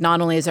idea of, like,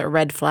 not only is it a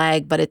red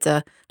flag, but it's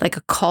a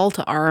call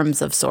to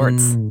arms of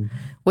sorts,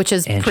 which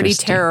is pretty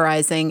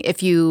terrorizing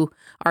if you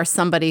are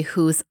somebody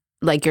who's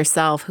like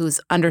yourself, who's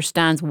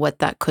understands what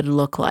that could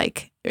look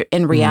like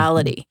in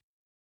reality.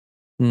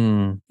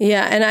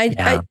 Yeah. And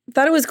I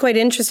thought it was quite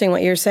interesting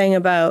what you're saying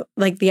about,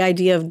 like, the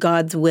idea of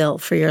God's will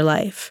for your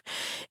life.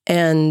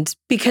 And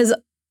because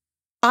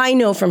I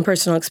know from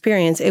personal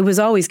experience, it was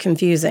always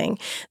confusing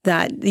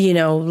that,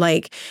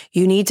 like,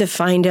 you need to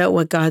find out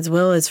what God's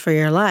will is for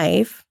your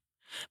life,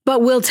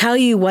 but we'll tell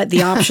you what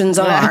the options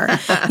are,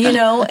 and you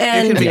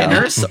can be a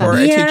nurse or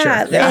a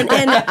teacher.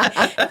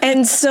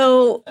 And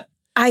so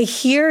I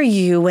hear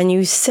you when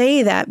you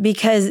say that,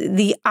 because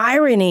the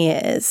irony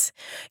is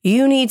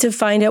you need to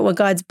find out what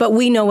but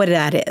we know what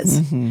that is.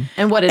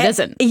 And what it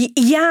isn't.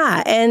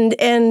 Yeah.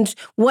 And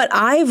what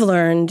I've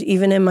learned,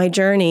 even in my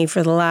journey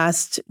for the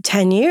last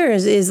 10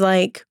 years, is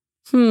like,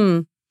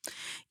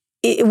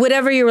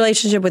 whatever your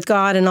relationship with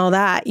God and all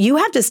that, you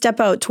have to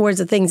step out towards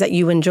the things that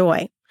you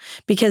enjoy.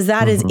 Because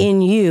that is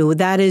in you.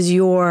 That is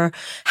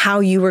how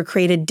you were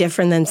created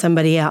different than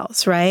somebody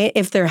else, right?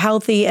 If they're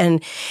healthy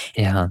and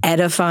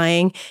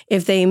edifying,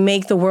 if they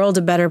make the world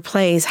a better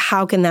place,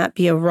 how can that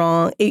be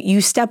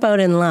you step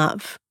out in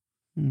love.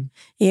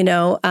 It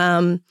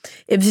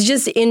was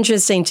just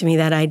interesting to me,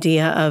 that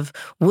idea of,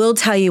 we'll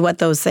tell you what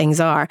those things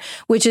are,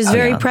 which is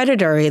very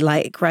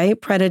predatory-like, right?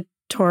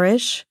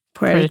 Predatory.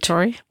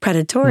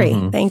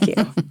 Thank you.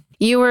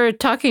 You were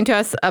talking to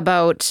us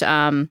about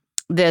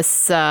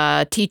this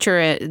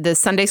teacher, the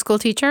Sunday school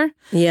teacher.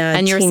 Yeah.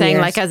 And you're saying,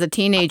 like, as a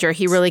teenager,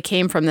 he really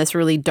came from this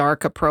really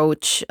dark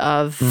approach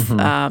of...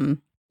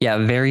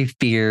 very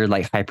fear,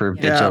 like,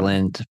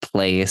 hyper-vigilant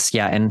place.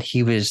 Yeah. And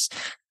he was...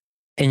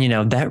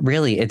 And, that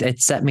really, it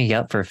set me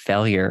up for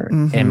failure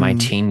in my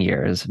teen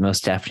years,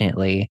 most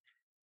definitely.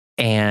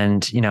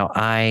 And,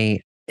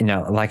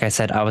 like I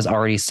said, I was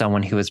already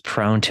someone who was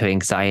prone to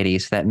anxiety,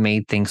 so that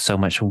made things so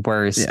much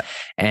worse. Yeah.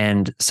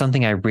 And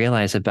something I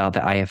realized about the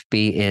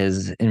IFB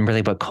is, and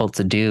really what cults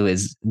do,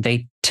 is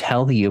they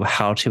tell you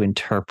how to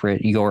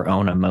interpret your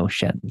own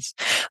emotions.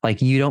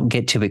 Like, you don't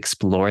get to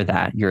explore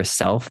that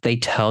yourself. They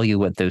tell you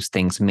what those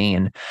things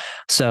mean.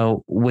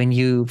 So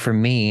for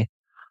me,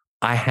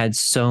 I had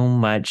so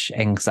much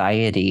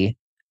anxiety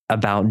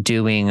about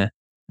doing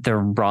the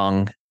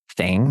wrong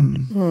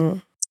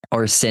thing.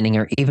 Or sinning,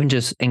 or even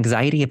just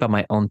anxiety about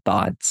my own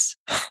thoughts,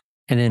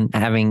 and then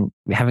having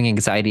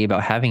anxiety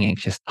about having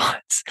anxious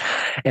thoughts.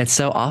 It's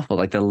so awful,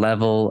 like the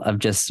level of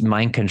just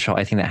mind control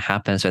I think that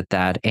happens with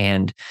that.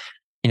 And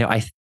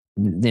I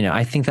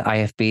think the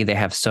IFB, they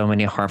have so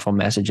many harmful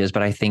messages,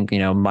 but I think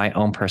my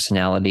own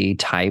personality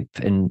type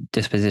and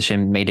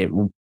disposition made it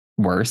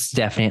worse,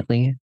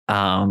 definitely.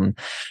 And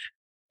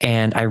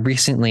I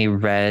recently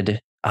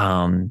read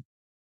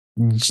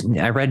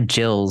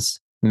Jill's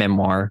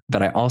memoir,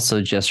 but I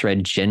also just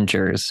read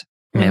Ginger's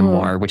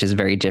memoir, which is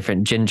very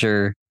different.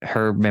 Ginger,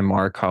 her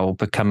memoir called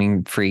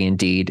Becoming Free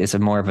Indeed, is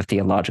more of a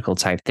theological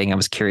type thing. I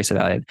was curious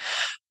about it.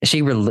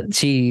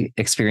 She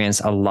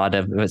experienced a lot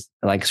of,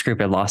 like,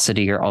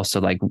 scrupulosity, or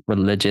also like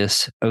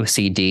religious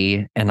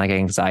OCD and like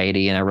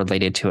anxiety, and I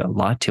related to a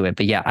lot to it.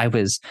 But yeah, I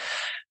was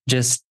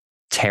just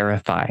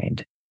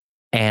terrified.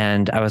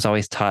 And I was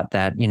always taught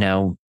that,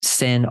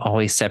 sin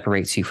always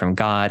separates you from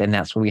God. And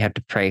that's why we have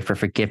to pray for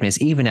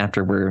forgiveness. Even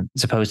after we're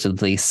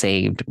supposedly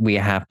saved, we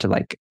have to,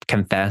 like,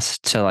 confess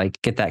to,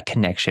 like, get that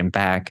connection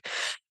back.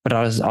 But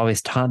I was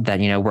always taught that,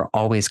 we're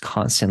always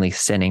constantly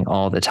sinning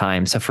all the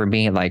time. So for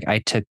me, like, I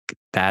took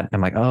that and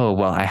I'm like, oh,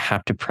 well, I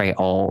have to pray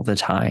all the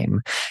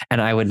time. And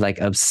I would, like,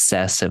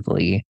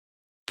 obsessively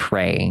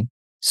pray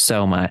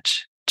so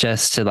much.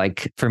 Just to,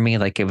 like, for me,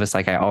 like, it was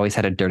like I always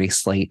had a dirty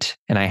slate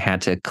and I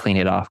had to clean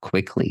it off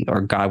quickly,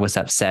 or God was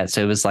upset.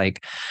 So it was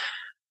like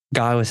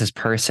God was this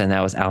person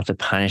that was out to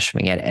punish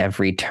me at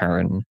every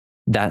turn.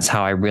 That's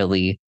how I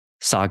really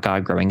saw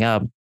God growing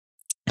up.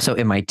 So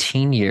in my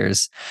teen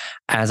years,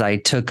 as I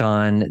took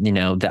on,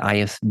 the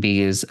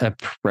IFB's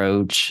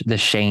approach, the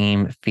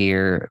shame,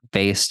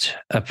 fear-based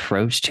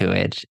approach to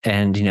it,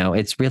 and,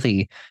 it's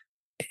really...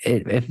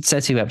 It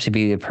sets you up to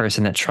be a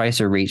person that tries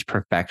to reach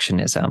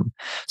perfectionism.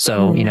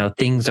 So,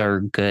 things are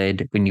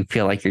good when you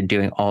feel like you're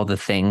doing all the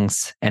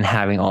things and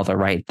having all the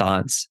right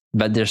thoughts,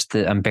 but there's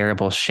the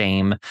unbearable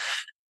shame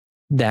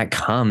that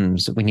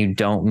comes when you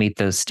don't meet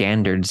those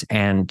standards.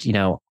 And,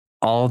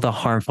 all the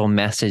harmful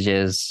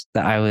messages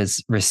that I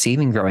was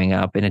receiving growing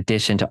up, in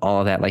addition to all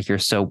of that, like,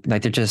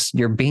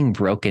 you're being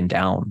broken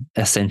down,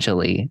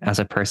 essentially, as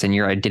a person.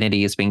 Your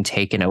identity is being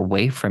taken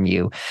away from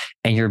you,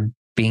 and you're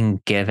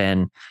being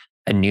given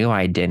a new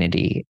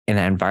identity in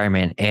that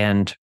environment.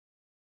 And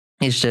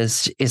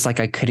it's like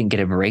I couldn't get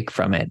a break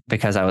from it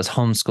because I was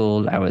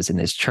homeschooled. I was in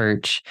this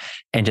church,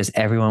 and just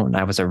everyone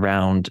I was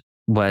around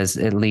was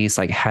at least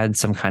like had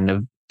some kind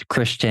of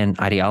Christian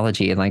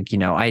ideology. And like,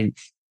 I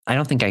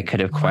don't think I could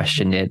have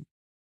questioned it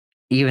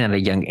even at a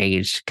young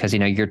age, because,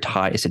 you're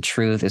taught it's the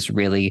truth. It's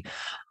really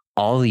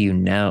all you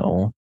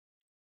know.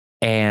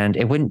 And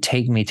it wouldn't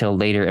take me till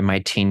later in my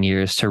teen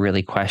years to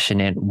really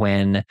question it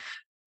when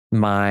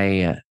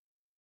my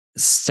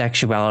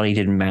sexuality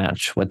didn't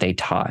match what they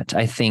taught.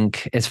 I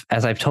think as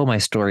I've told my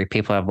story,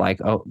 people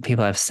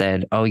have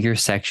said, oh, your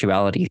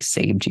sexuality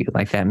saved you.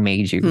 Like that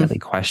made you really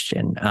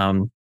question.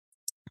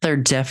 There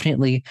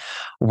definitely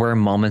were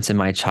moments in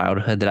my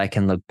childhood that I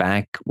can look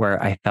back where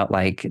I felt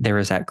like there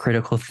was that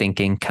critical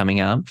thinking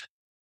coming up,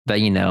 but,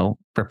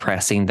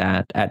 repressing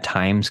that at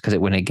times because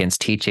it went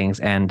against teachings.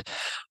 And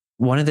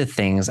one of the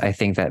things I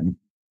think that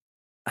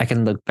I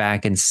can look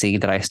back and see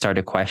that I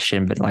started to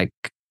question, but like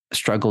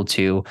struggled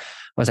to,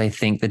 was I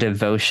think the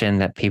devotion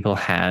that people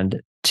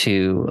had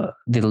to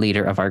the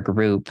leader of our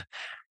group.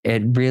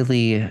 It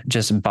really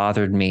just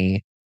bothered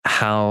me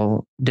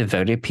how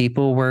devoted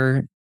people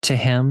were to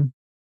him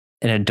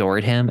and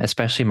adored him,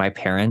 especially my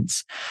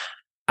parents.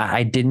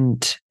 It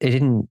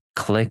didn't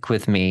click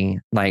with me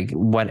like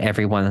what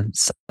everyone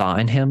saw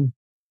in him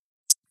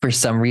for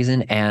some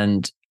reason.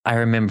 And I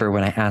remember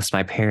when I asked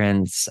my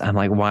parents, I'm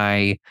like,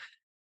 why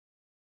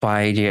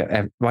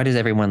does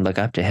everyone look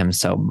up to him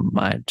so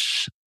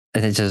much?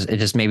 And it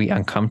just made me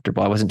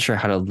uncomfortable. I wasn't sure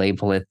how to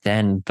label it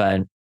then,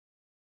 but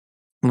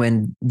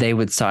when they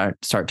would start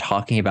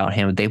talking about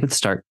him, they would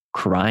start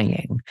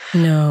crying,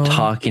 No.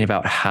 talking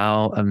about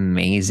how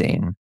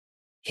amazing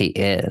he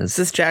is. Is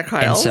this Jack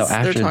And Hyles so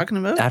they're talking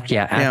about?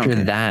 after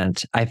okay.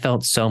 that, I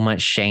felt so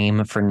much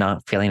shame for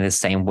not feeling the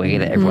same way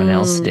that everyone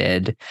else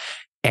did.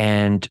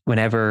 And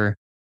whenever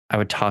I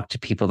would talk to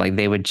people, like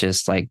they would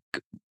just like,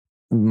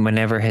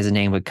 whenever his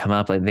name would come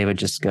up, like they would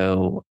just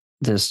go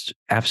just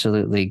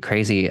absolutely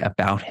crazy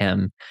about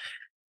him.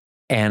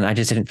 And I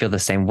just didn't feel the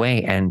same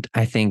way. And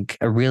I think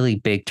a really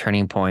big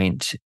turning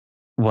point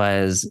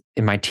was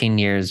in my teen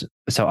years.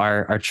 So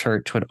our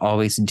church would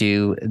always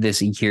do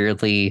this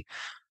yearly,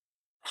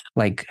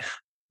 like,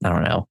 I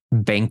don't know,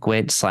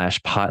 banquet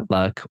 /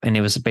 potluck. And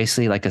it was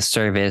basically like a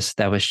service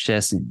that was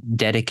just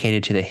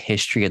dedicated to the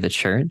history of the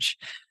church.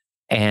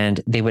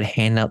 And they would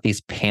hand out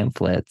these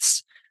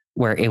pamphlets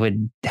where it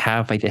would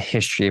have like the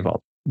history of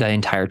the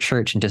entire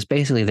church and just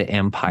basically the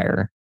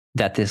empire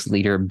that this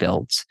leader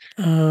built.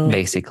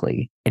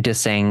 Basically, it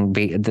just saying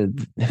it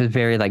was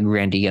very like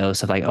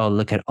grandiose of like, oh,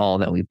 look at all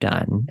that we've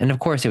done. And of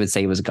course it would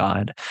say it was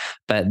God,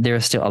 but there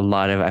was still a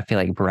lot of, I feel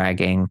like,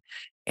 bragging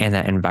in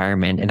that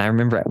environment. And I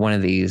remember at one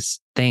of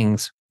these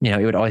things,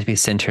 it would always be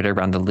centered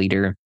around the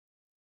leader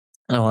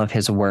and all of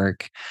his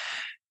work.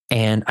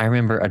 And I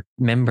remember a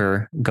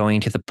member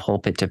going to the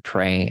pulpit to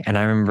pray. And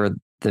I remember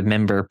the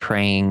member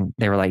praying,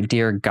 they were like,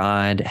 "Dear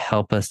God,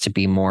 help us to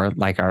be more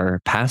like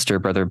our pastor,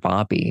 Brother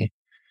Bobby."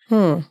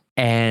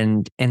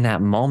 And in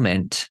that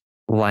moment,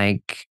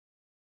 like,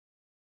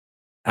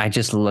 I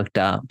just looked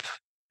up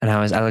and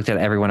I looked at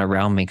everyone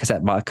around me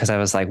because I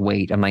was like,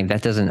 wait, I'm like,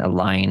 that doesn't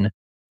align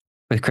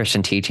with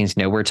Christian teachings.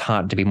 We're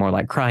taught to be more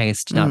like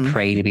Christ, not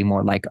pray to be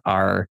more like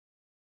our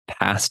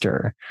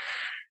pastor.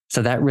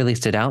 So that really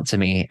stood out to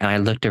me. And I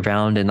looked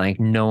around and like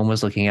no one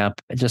was looking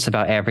up. Just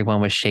about everyone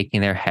was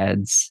shaking their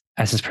heads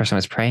as this person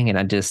was praying. And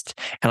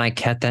I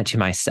kept that to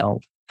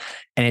myself.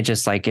 And it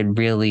just like, it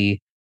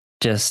really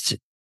just,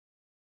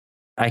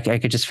 I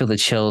could just feel the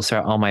chills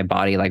throughout all my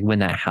body. Like when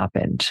that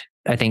happened,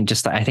 I think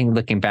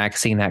looking back,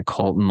 seeing that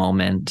cult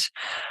moment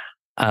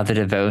of the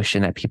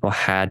devotion that people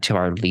had to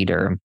our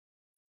leader,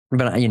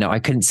 but I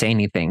couldn't say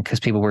anything because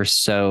people were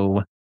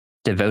so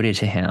devoted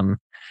to him.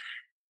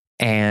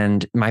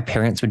 And my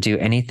parents would do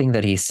anything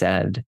that he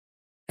said.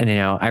 And,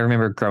 I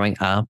remember growing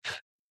up,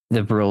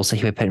 the rules that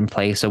he would put in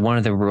place. So one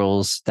of the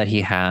rules that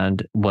he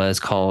had was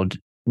called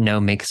no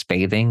mixed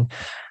bathing.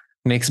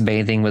 Mixed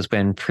bathing was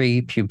when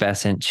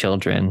prepubescent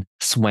children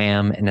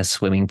swam in a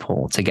swimming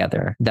pool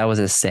together. That was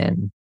a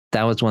sin.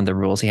 That was one of the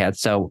rules he had.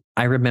 So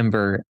I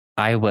remember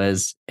I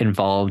was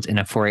involved in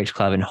a 4-H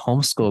club and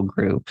homeschool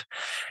group.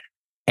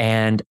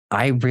 And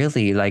I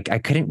really I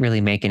couldn't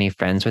really make any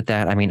friends with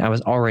that. I mean, I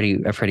was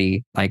already a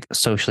pretty like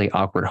socially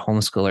awkward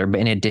homeschooler,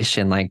 but in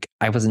addition, like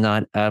I was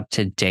not up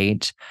to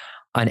date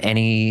on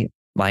any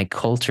like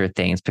culture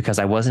things because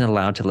I wasn't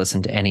allowed to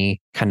listen to any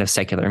kind of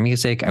secular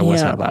music. I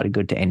wasn't allowed to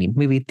go to any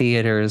movie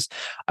theaters.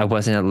 I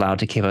wasn't allowed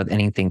to keep up with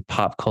anything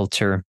pop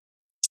culture.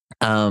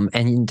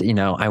 And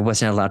I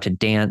wasn't allowed to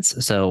dance.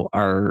 So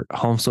our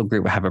homeschool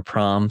group would have a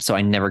prom. So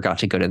I never got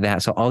to go to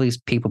that. So all these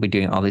people be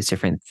doing all these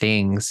different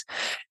things.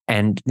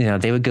 And,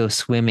 they would go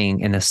swimming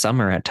in the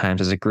summer at times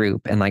as a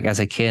group. And like, as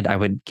a kid, I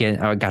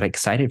got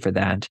excited for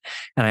that.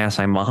 And I asked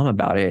my mom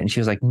about it and she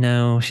was like,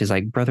 no, she's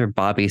like, Brother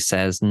Bobby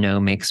says no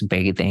mixed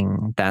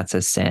bathing. That's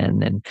a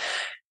sin.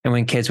 And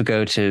when kids would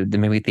go to the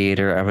movie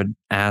theater, I would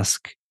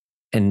ask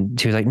and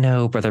she was like,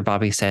 no, Brother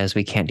Bobby says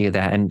we can't do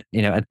that. And,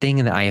 a thing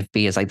in the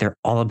IFB is like, they're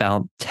all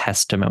about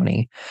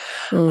testimony,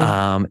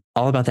 all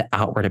about the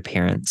outward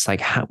appearance.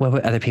 Like, what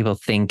would other people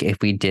think if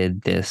we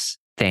did this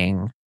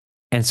thing?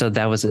 And so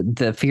that was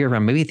the fear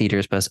around movie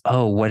theaters was,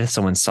 oh, what if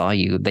someone saw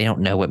you? They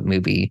don't know what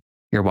movie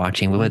you're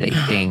watching. What would they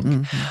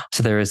think?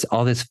 So there was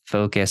all this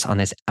focus on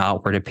this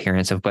outward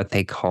appearance of what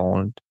they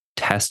called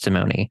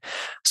testimony.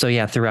 So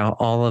yeah, throughout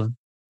all of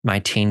my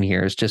teen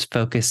years, just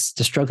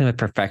struggling with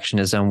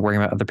perfectionism,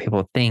 worrying about what other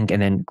people think,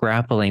 and then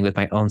grappling with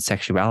my own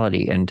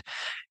sexuality. And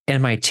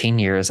in my teen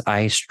years,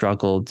 I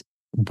struggled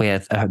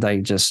with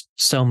like just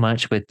so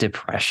much with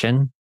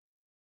depression,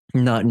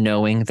 not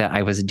knowing that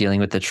I was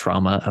dealing with the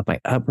trauma of my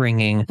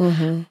upbringing,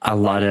 a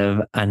lot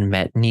of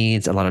unmet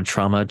needs, a lot of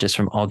trauma just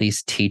from all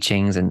these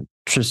teachings, and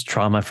just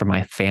trauma from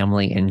my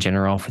family in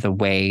general for the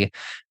way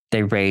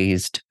they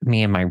raised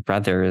me and my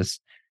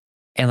brothers.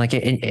 And like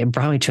it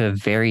brought me to a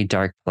very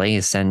dark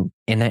place. And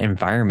in that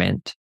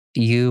environment,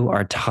 you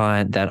are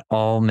taught that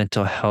all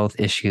mental health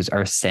issues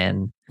are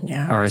sin,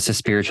 or it's a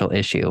spiritual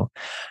issue.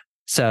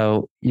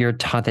 So you're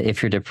taught that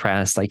if you're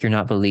depressed, like you're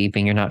not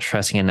believing, you're not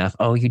trusting enough.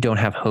 Oh, you don't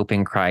have hope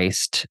in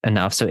Christ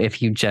enough. So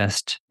if you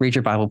just read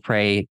your Bible,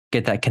 pray,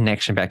 get that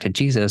connection back to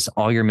Jesus,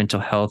 all your mental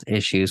health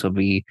issues will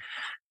be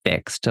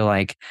fixed. So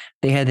like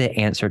they had the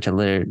answer to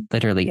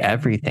literally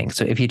everything.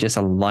 So if you just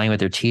align with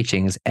their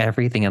teachings,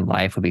 everything in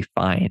life would be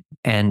fine.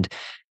 And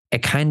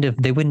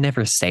they would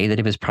never say that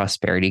it was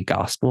prosperity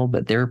gospel,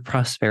 but there are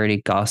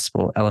prosperity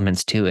gospel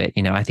elements to it.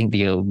 I think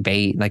the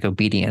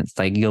obedience,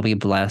 like you'll be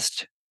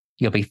blessed,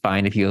 you'll be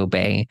fine if you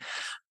obey.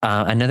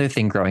 Another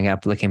thing growing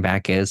up, looking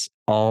back, is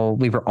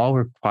we were all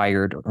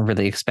required or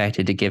really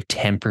expected to give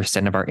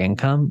 10% of our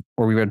income,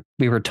 or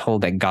we were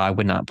told that God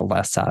would not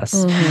bless us.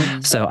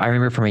 So I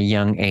remember from a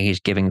young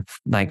age giving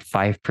like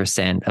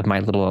 5% of my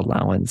little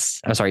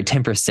allowance.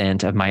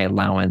 10% of my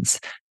allowance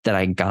that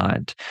I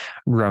got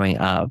growing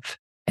up.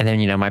 And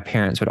then, my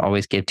parents would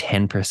always give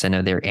 10%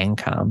 of their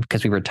income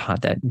because we were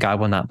taught that God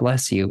will not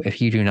bless you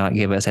if you do not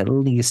give us at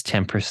least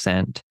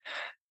 10%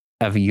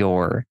 of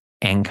your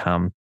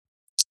income.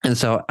 And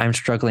so I'm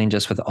struggling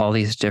just with all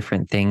these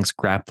different things,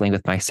 grappling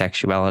with my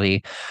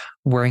sexuality,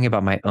 worrying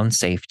about my own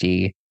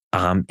safety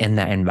in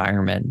that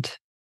environment.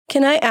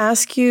 Can I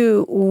ask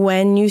you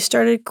when you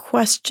started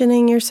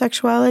questioning your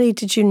sexuality?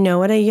 Did you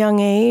know at a young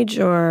age,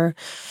 or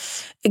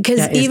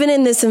because even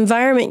in this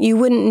environment, you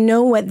wouldn't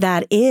know what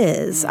that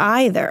is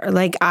either.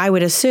 Like I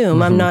would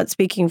assume, I'm not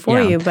speaking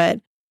for you, but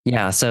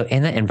yeah. So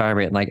in that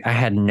environment, like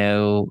I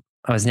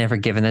was never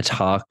given the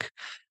talk.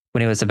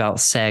 When it was about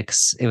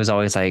sex, it was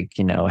always like,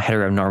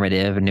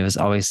 heteronormative, and it was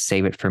always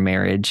save it for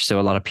marriage.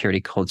 So a lot of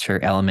purity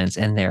culture elements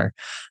in there.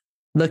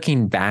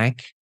 Looking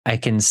back, I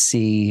can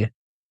see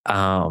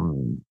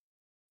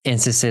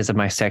instances of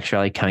my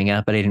sexuality coming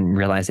up, but I didn't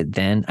realize it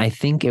then. I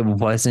think it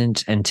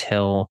wasn't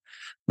until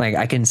like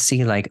I can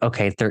see like,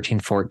 okay,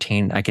 13,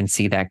 14, I can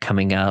see that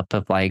coming up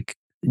of like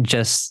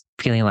just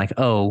feeling like,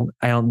 oh,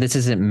 this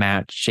isn't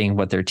matching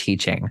what they're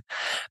teaching,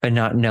 but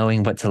not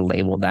knowing what to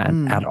label that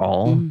at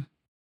all.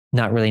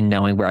 Not really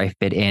knowing where I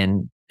fit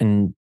in.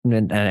 And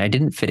I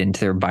didn't fit into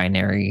their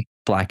binary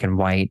black and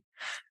white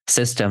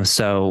system.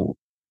 So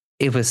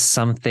it was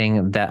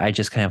something that I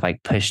just kind of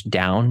like pushed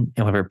down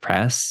and would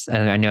repress.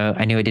 And I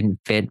knew it didn't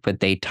fit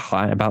what they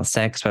taught about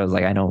sex, but I was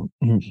like, I don't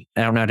know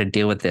how to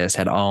deal with this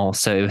at all.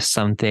 So it was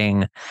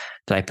something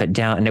that I put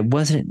down. And it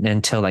wasn't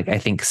until like, I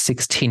think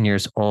 16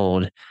 years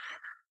old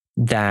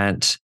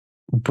that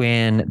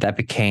when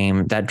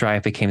that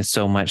drive became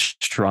so much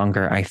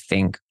stronger, I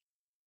think.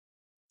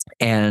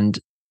 And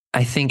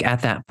I think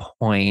at that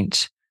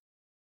point,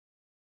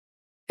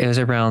 it was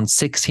around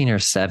 16 or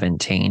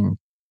 17.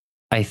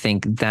 I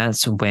think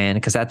that's when,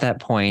 because at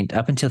that point,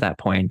 up until that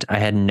point, I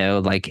had no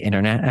like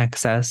internet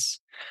access.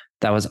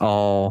 That was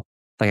all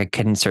like I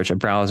couldn't search a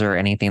browser or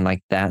anything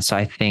like that. So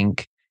I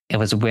think it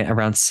was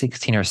around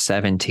 16 or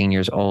 17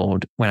 years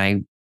old when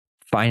I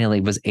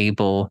finally was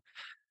able,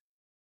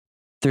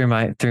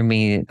 through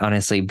me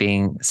honestly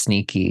being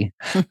sneaky,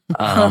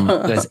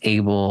 was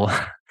able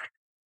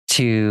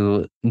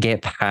to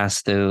get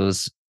past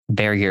those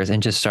barriers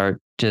and just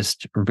start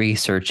just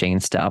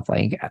researching stuff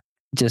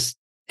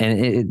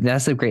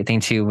that's a great thing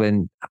too,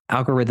 when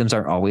algorithms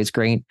aren't always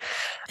great,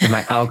 and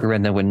my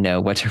algorithm would know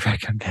what to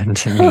recommend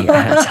to me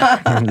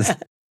at times.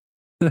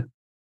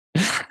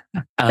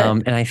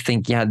 And I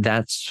think,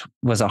 that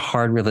was a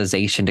hard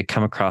realization to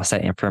come across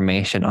that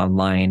information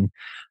online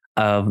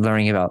of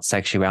learning about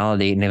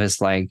sexuality. And it was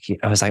like,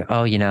 I was like,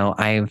 oh,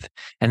 and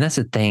that's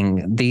the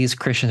thing. These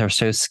Christians are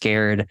so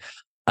scared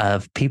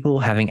of people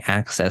having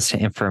access to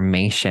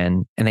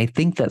information, and they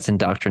think that's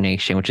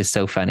indoctrination, which is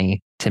so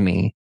funny to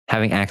me,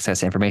 having access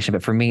to information.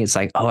 But for me, it's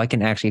like, oh, I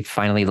can actually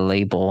finally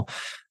label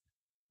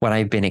what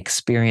I've been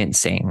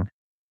experiencing.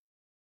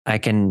 I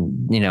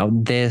can,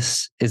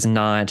 this is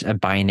not a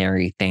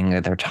binary thing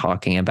that they're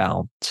talking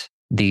about,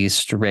 these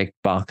strict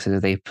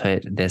boxes they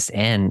put this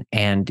in.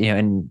 And,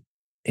 and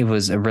it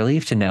was a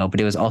relief to know, but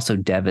it was also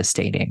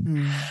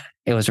devastating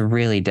it was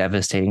really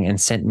devastating and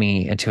sent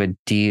me into a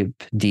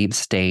deep, deep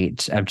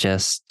state of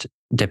just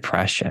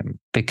depression,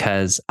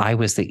 because I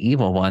was the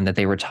evil one that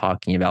they were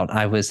talking about.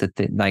 I was in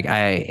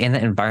the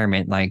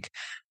environment, like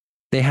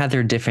they had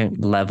their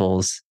different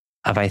levels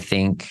of, I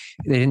think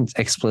they didn't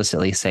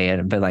explicitly say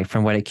it, but like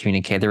from what it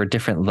communicated, there were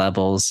different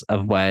levels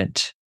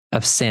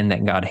of sin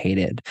that God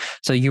hated.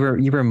 So you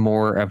were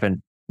more of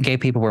gay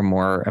people were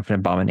more of an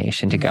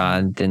abomination to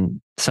God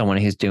than someone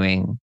who's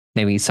doing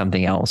maybe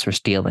something else or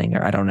stealing,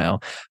 or I don't know.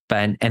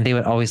 And they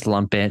would always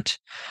lump it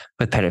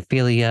with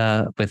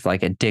pedophilia, with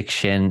like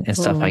addiction and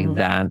stuff like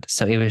that.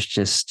 So it was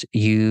just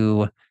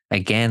you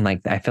again,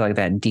 like I feel like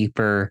that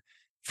deeper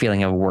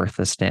feeling of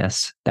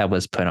worthlessness that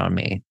was put on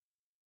me.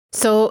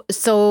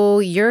 So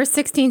you're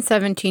 16,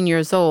 17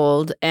 years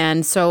old.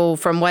 And so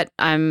from what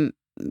I'm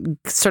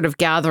sort of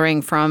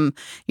gathering from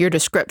your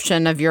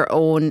description of your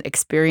own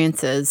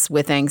experiences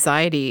with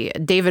anxiety,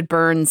 David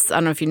Burns, I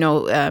don't know if you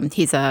know,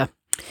 he's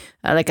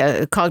like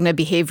a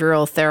cognitive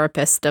behavioral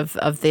therapist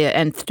of the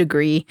nth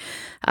degree.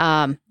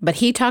 But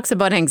he talks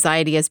about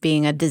anxiety as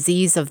being a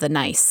disease of the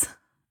nice.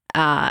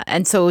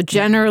 And so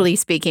generally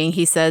speaking,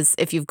 he says,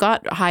 if you've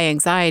got high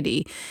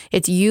anxiety,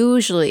 it's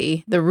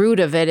usually, the root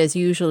of it is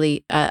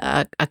usually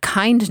a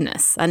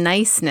kindness, a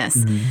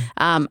niceness,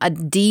 a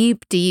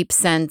deep, deep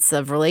sense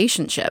of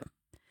relationship.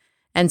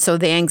 And so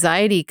the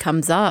anxiety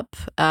comes up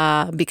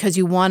because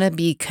you want to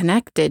be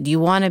connected, you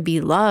want to be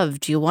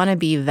loved, you want to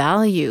be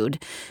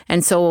valued.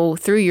 And so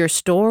through your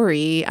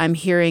story, I'm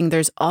hearing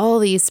there's all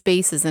these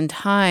spaces and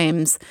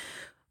times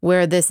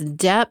where this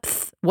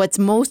depth, what's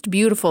most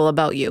beautiful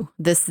about you,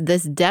 this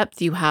depth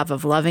you have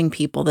of loving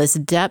people, this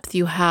depth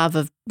you have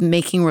of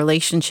making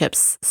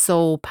relationships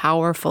so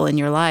powerful in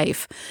your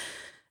life.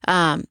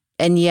 And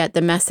yet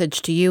the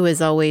message to you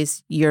is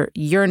always,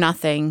 you're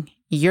nothing,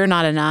 you're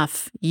not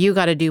enough, you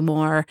got to do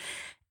more.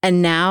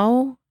 And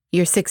now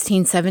you're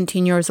 16,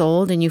 17 years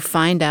old and you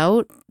find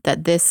out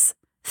that this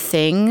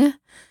thing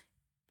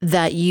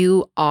that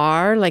you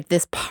are, like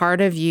this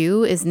part of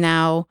you, is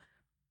now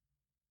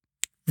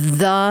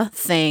the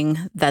thing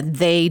that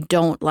they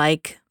don't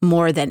like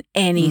more than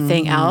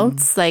anything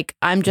else. Like,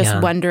 I'm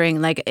just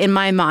wondering, like in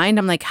my mind,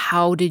 I'm like,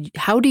 how do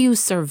you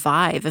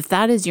survive? If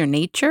that is your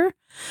nature,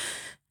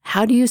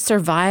 how do you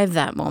survive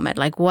that moment?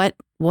 Like what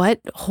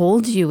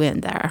holds you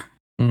in there?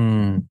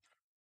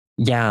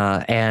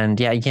 Yeah. And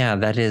yeah,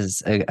 that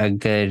is a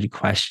good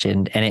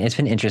question. And it's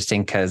been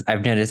interesting because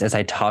I've noticed as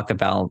I talk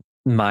about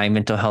my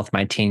mental health,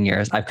 my teen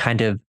years, I've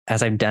kind of,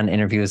 as I've done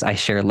interviews, I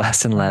share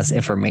less and less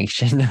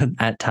information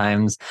at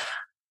times.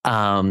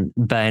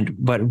 But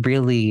what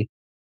really,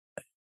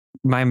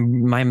 my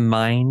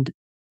mind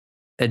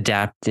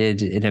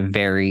adapted in a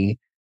very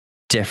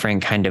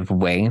different kind of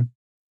way.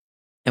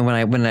 And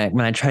when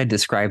I try to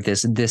describe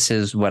this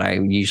is what I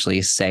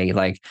usually say.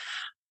 Like,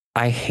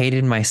 I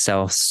hated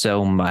myself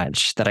so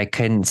much that I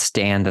couldn't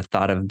stand the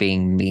thought of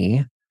being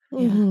me.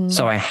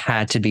 So I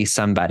had to be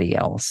somebody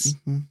else.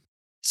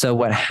 So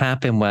what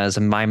happened was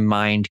my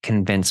mind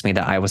convinced me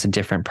that I was a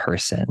different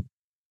person.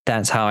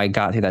 That's how I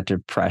got through that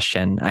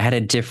depression. I had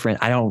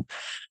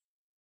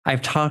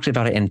I've talked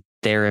about it in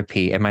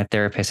therapy, and my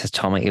therapist has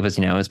told me it was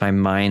my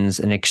mind's,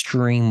 an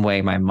extreme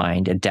way my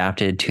mind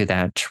adapted to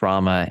that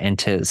trauma, and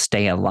to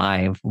stay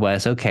alive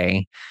was,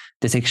 okay,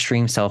 this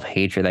extreme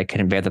self-hatred that I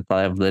couldn't bear the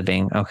thought of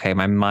living. Okay,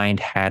 my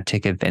mind had to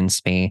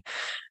convince me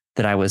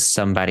that I was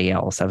somebody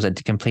else. I was a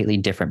completely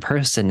different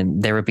person.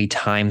 And there would be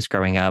times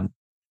growing up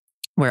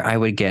where I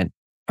would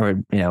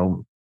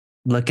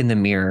look in the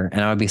mirror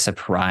and I would be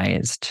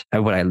surprised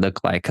at what I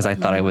look like, because I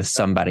thought I was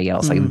somebody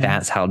else. Like,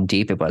 that's how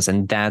deep it was.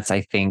 And that's,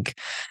 I think,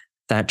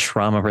 that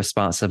trauma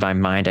response of my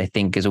mind, I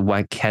think, is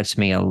what kept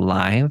me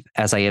alive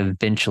as I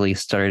eventually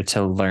started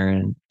to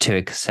learn to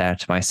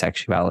accept my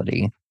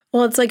sexuality.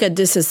 Well, it's like a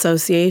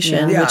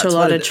disassociation, which a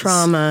lot of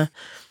trauma,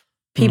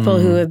 people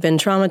who have been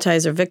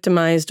traumatized or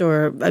victimized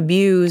or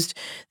abused,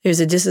 there's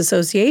a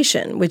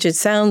disassociation, which it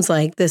sounds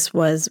like this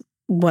was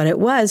what it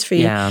was for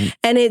you. Yeah.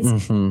 And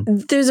it's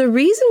there's a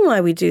reason why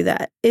we do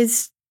that.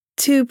 It's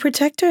to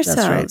protect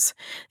ourselves.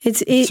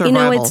 That's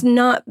right. It's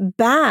not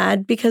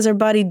bad because our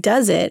body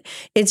does it.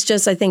 It's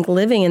just, I think,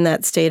 living in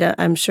that state.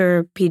 I'm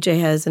sure PJ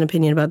has an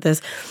opinion about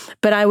this,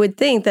 but I would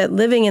think that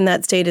living in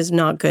that state is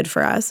not good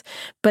for us.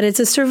 But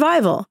it's a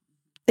survival.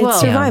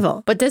 It's survival.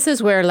 Yeah. But this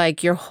is where,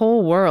 like, your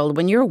whole world,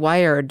 when you're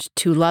wired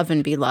to love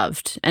and be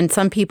loved, and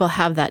some people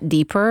have that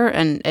deeper,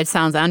 and it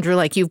sounds, Andrew,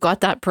 like you've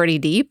got that pretty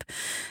deep.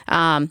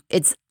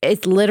 It's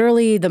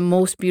literally the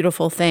most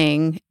beautiful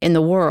thing in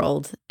the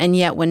world. And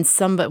yet when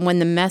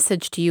the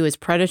message to you is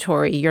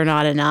predatory, you're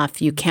not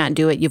enough, you can't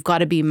do it, you've got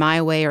to be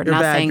my way or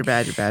nothing. You're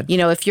bad.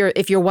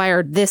 If you're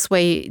wired this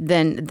way,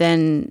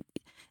 then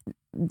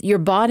your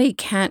body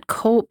can't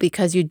cope,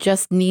 because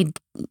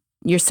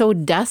you're so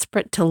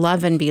desperate to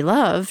love and be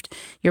loved,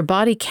 your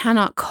body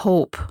cannot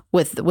cope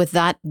with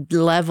that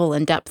level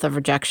and depth of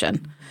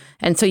rejection.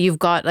 And so you've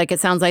got, like, it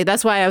sounds like,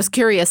 that's why I was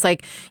curious,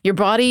 like, your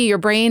body, your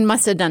brain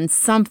must have done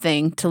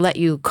something to let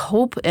you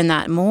cope in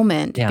that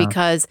moment,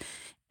 because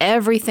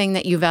everything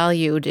that you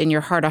valued in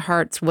your heart of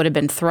hearts would have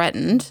been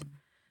threatened.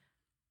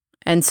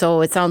 And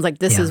so it sounds like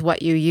this is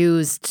what you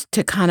used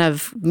to kind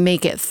of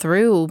make it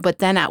through. But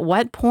then at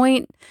what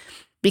point,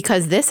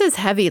 because this is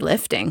heavy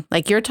lifting,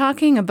 like you're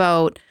talking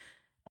about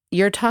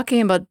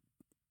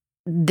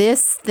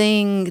this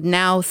thing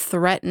now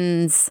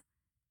threatens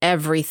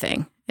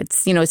everything.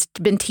 It's, it's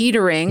been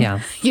teetering,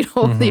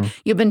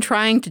 you've been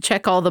trying to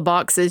check all the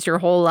boxes your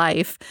whole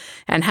life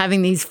and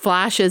having these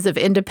flashes of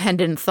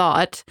independent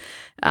thought.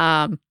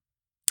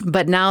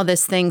 But now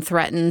this thing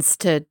threatens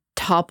to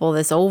topple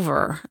this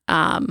over.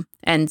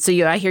 And so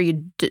I hear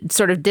you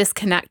sort of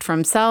disconnect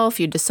from self,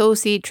 you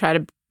dissociate, try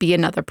to be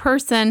another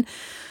person.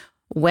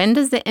 When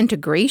does the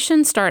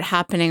integration start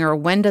happening, or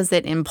when does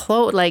it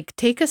implode? Like,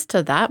 take us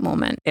to that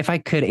moment. If I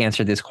could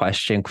answer this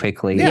question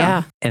quickly.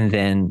 Yeah. And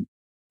then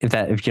if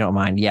you don't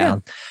mind. Yeah.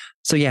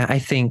 So I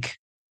think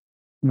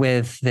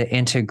with the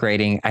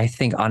integrating, I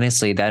think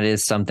honestly, that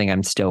is something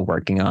I'm still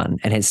working on,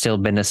 and it's still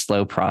been a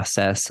slow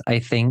process, I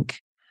think.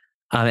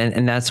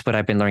 And that's what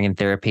I've been learning in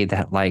therapy,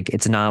 that like,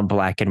 it's not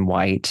black and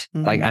white.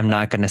 Like, I'm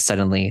not going to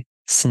suddenly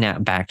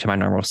snap back to my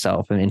normal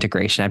self in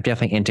integration. I've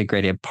definitely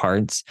integrated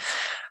parts.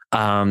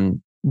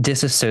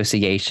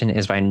 Disassociation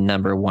is my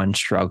number one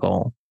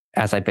struggle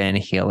as I've been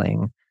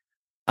healing.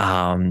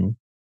 And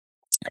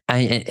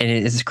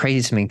it's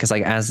crazy to me because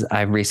like, as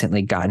I've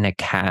recently gotten a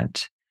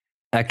cat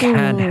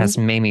has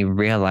made me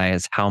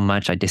realize how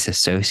much I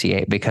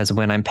disassociate, because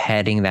when I'm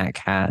petting that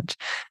cat,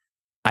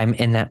 I'm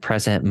in that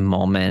present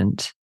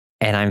moment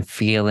and I'm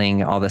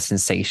feeling all the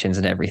sensations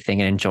and everything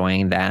and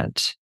enjoying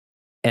that.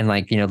 And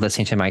like,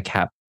 listening to my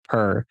cat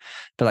purr.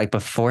 But like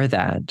before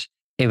that,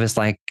 it was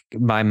like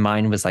my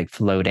mind was like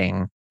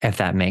floating, if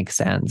that makes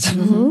sense.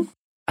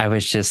 I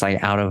was just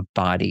like out of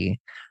body.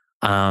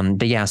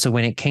 But so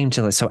when it came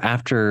to, so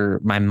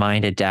after my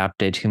mind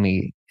adapted to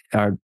me,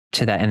 or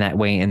to that in that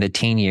way in the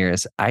teen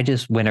years, I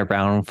just went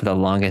around for the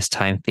longest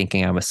time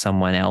thinking I was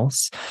someone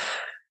else.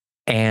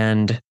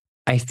 And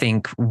I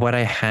think what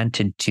I had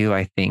to do,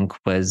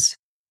 was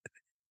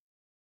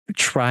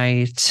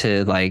try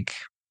to like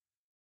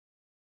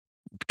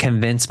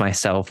convince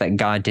myself that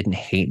God didn't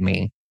hate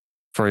me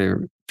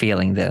for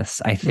feeling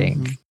this, I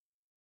think.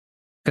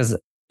 Because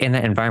in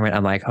that environment,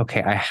 I'm like,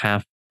 okay,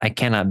 I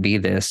cannot be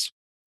this.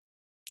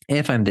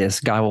 If I'm this,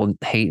 God will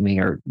hate me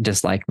or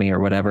dislike me or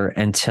whatever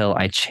until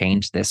I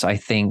change this. So I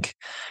think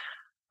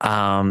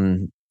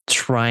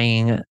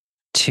trying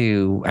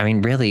to,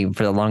 really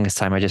for the longest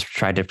time, I just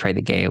tried to pray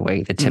the gay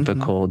away, the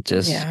typical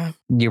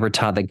you were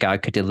taught that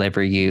God could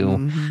deliver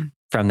you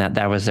from that.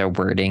 That was their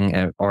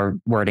wording, or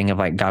wording of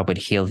like God would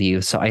heal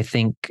you. So I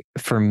think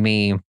for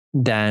me,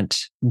 that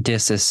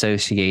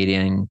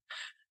disassociating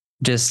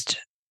just,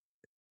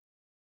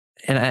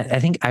 and I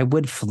think I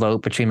would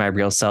float between my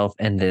real self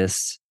and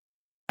this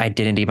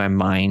identity my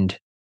mind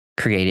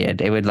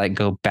created. It would like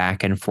go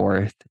back and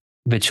forth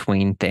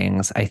between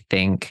things, I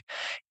think.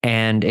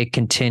 And it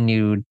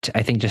continued,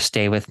 I think, to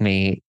stay with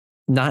me,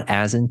 not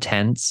as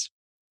intense,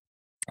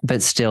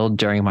 but still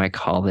during my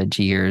college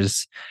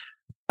years.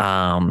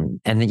 And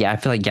I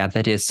feel like,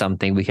 that is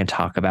something we can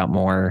talk about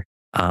more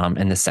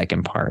in the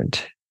second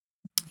part.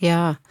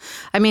 Yeah.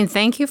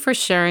 Thank you for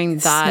sharing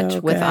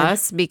that with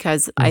us,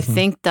 because I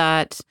think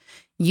that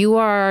you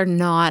are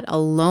not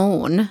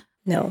alone.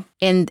 No.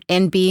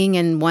 And being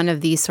in one of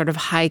these sort of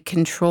high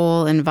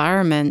control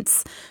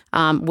environments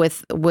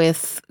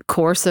with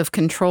coercive,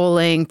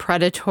 controlling,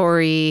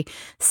 predatory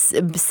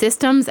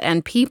systems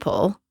and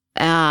people,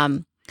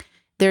 and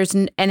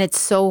it's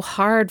so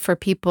hard for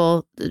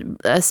people,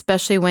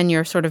 especially when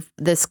you're sort of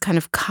this kind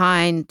of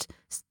kind,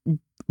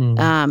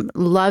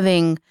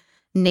 loving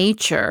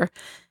nature,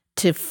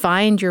 to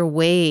find your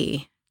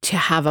way to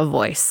have a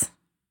voice.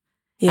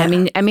 Yeah.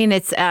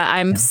 It's.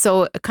 I'm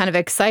so kind of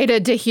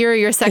excited to hear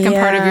your second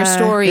part of your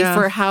story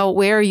for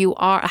where you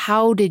are.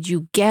 How did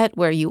you get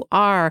where you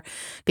are?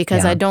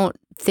 Because I don't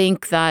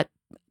think that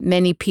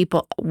many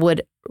people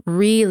would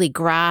really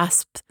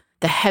grasp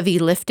the heavy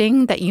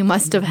lifting that you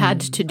must have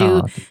had to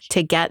do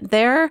to get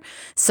there.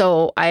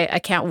 So I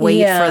can't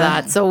wait for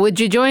that. So would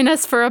you join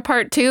us for a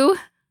part 2?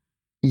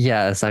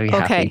 Yes, I'd be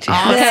happy to.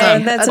 Awesome. Yeah,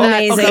 that's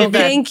amazing. Okay,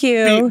 thank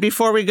you.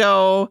 Before we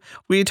go,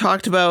 we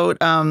talked about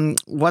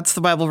what's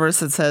the Bible verse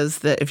that says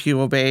that if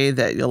you obey,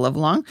 that you'll live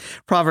long?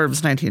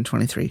 Proverbs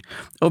 19:23.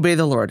 Obey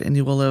the Lord, and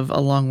you will live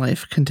a long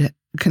life,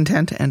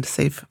 content and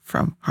safe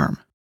from harm.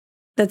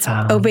 That's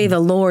obey the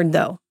Lord,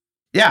 though.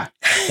 Yeah.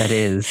 That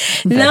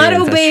is. Not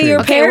obey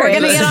your parents. We're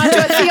going to get onto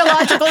a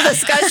theological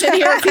discussion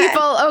here,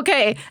 people.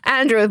 Okay,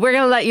 Andrew, we're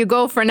going to let you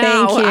go for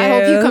now. Thank you. I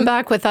hope you come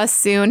back with us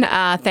soon.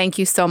 Thank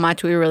you so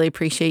much. We really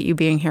appreciate you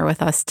being here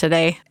with us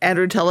today.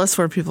 Andrew, tell us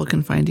where people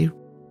can find you.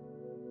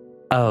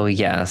 Oh,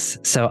 yes.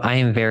 So I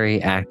am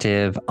very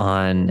active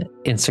on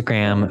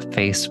Instagram,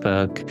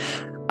 Facebook,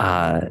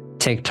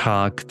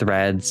 TikTok,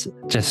 Threads.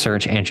 Just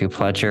search Andrew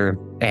Pledger.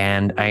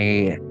 And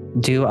I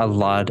do a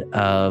lot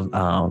of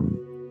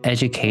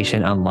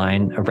education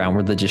online around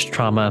religious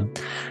trauma,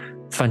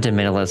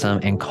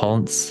 fundamentalism, and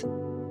cults.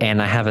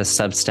 And I have a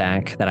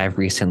Substack that I've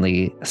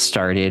recently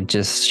started,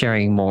 just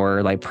sharing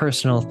more like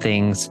personal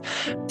things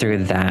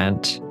through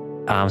that.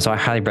 So I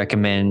highly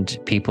recommend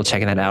people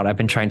checking that out. I've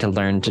been trying to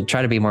learn to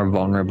try to be more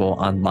vulnerable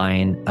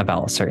online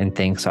about certain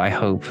things. So I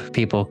hope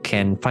people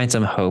can find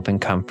some hope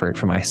and comfort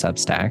from my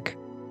Substack.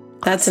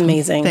 That's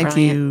amazing. Thank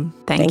Brilliant. you.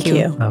 Thank you.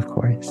 you. Of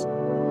course.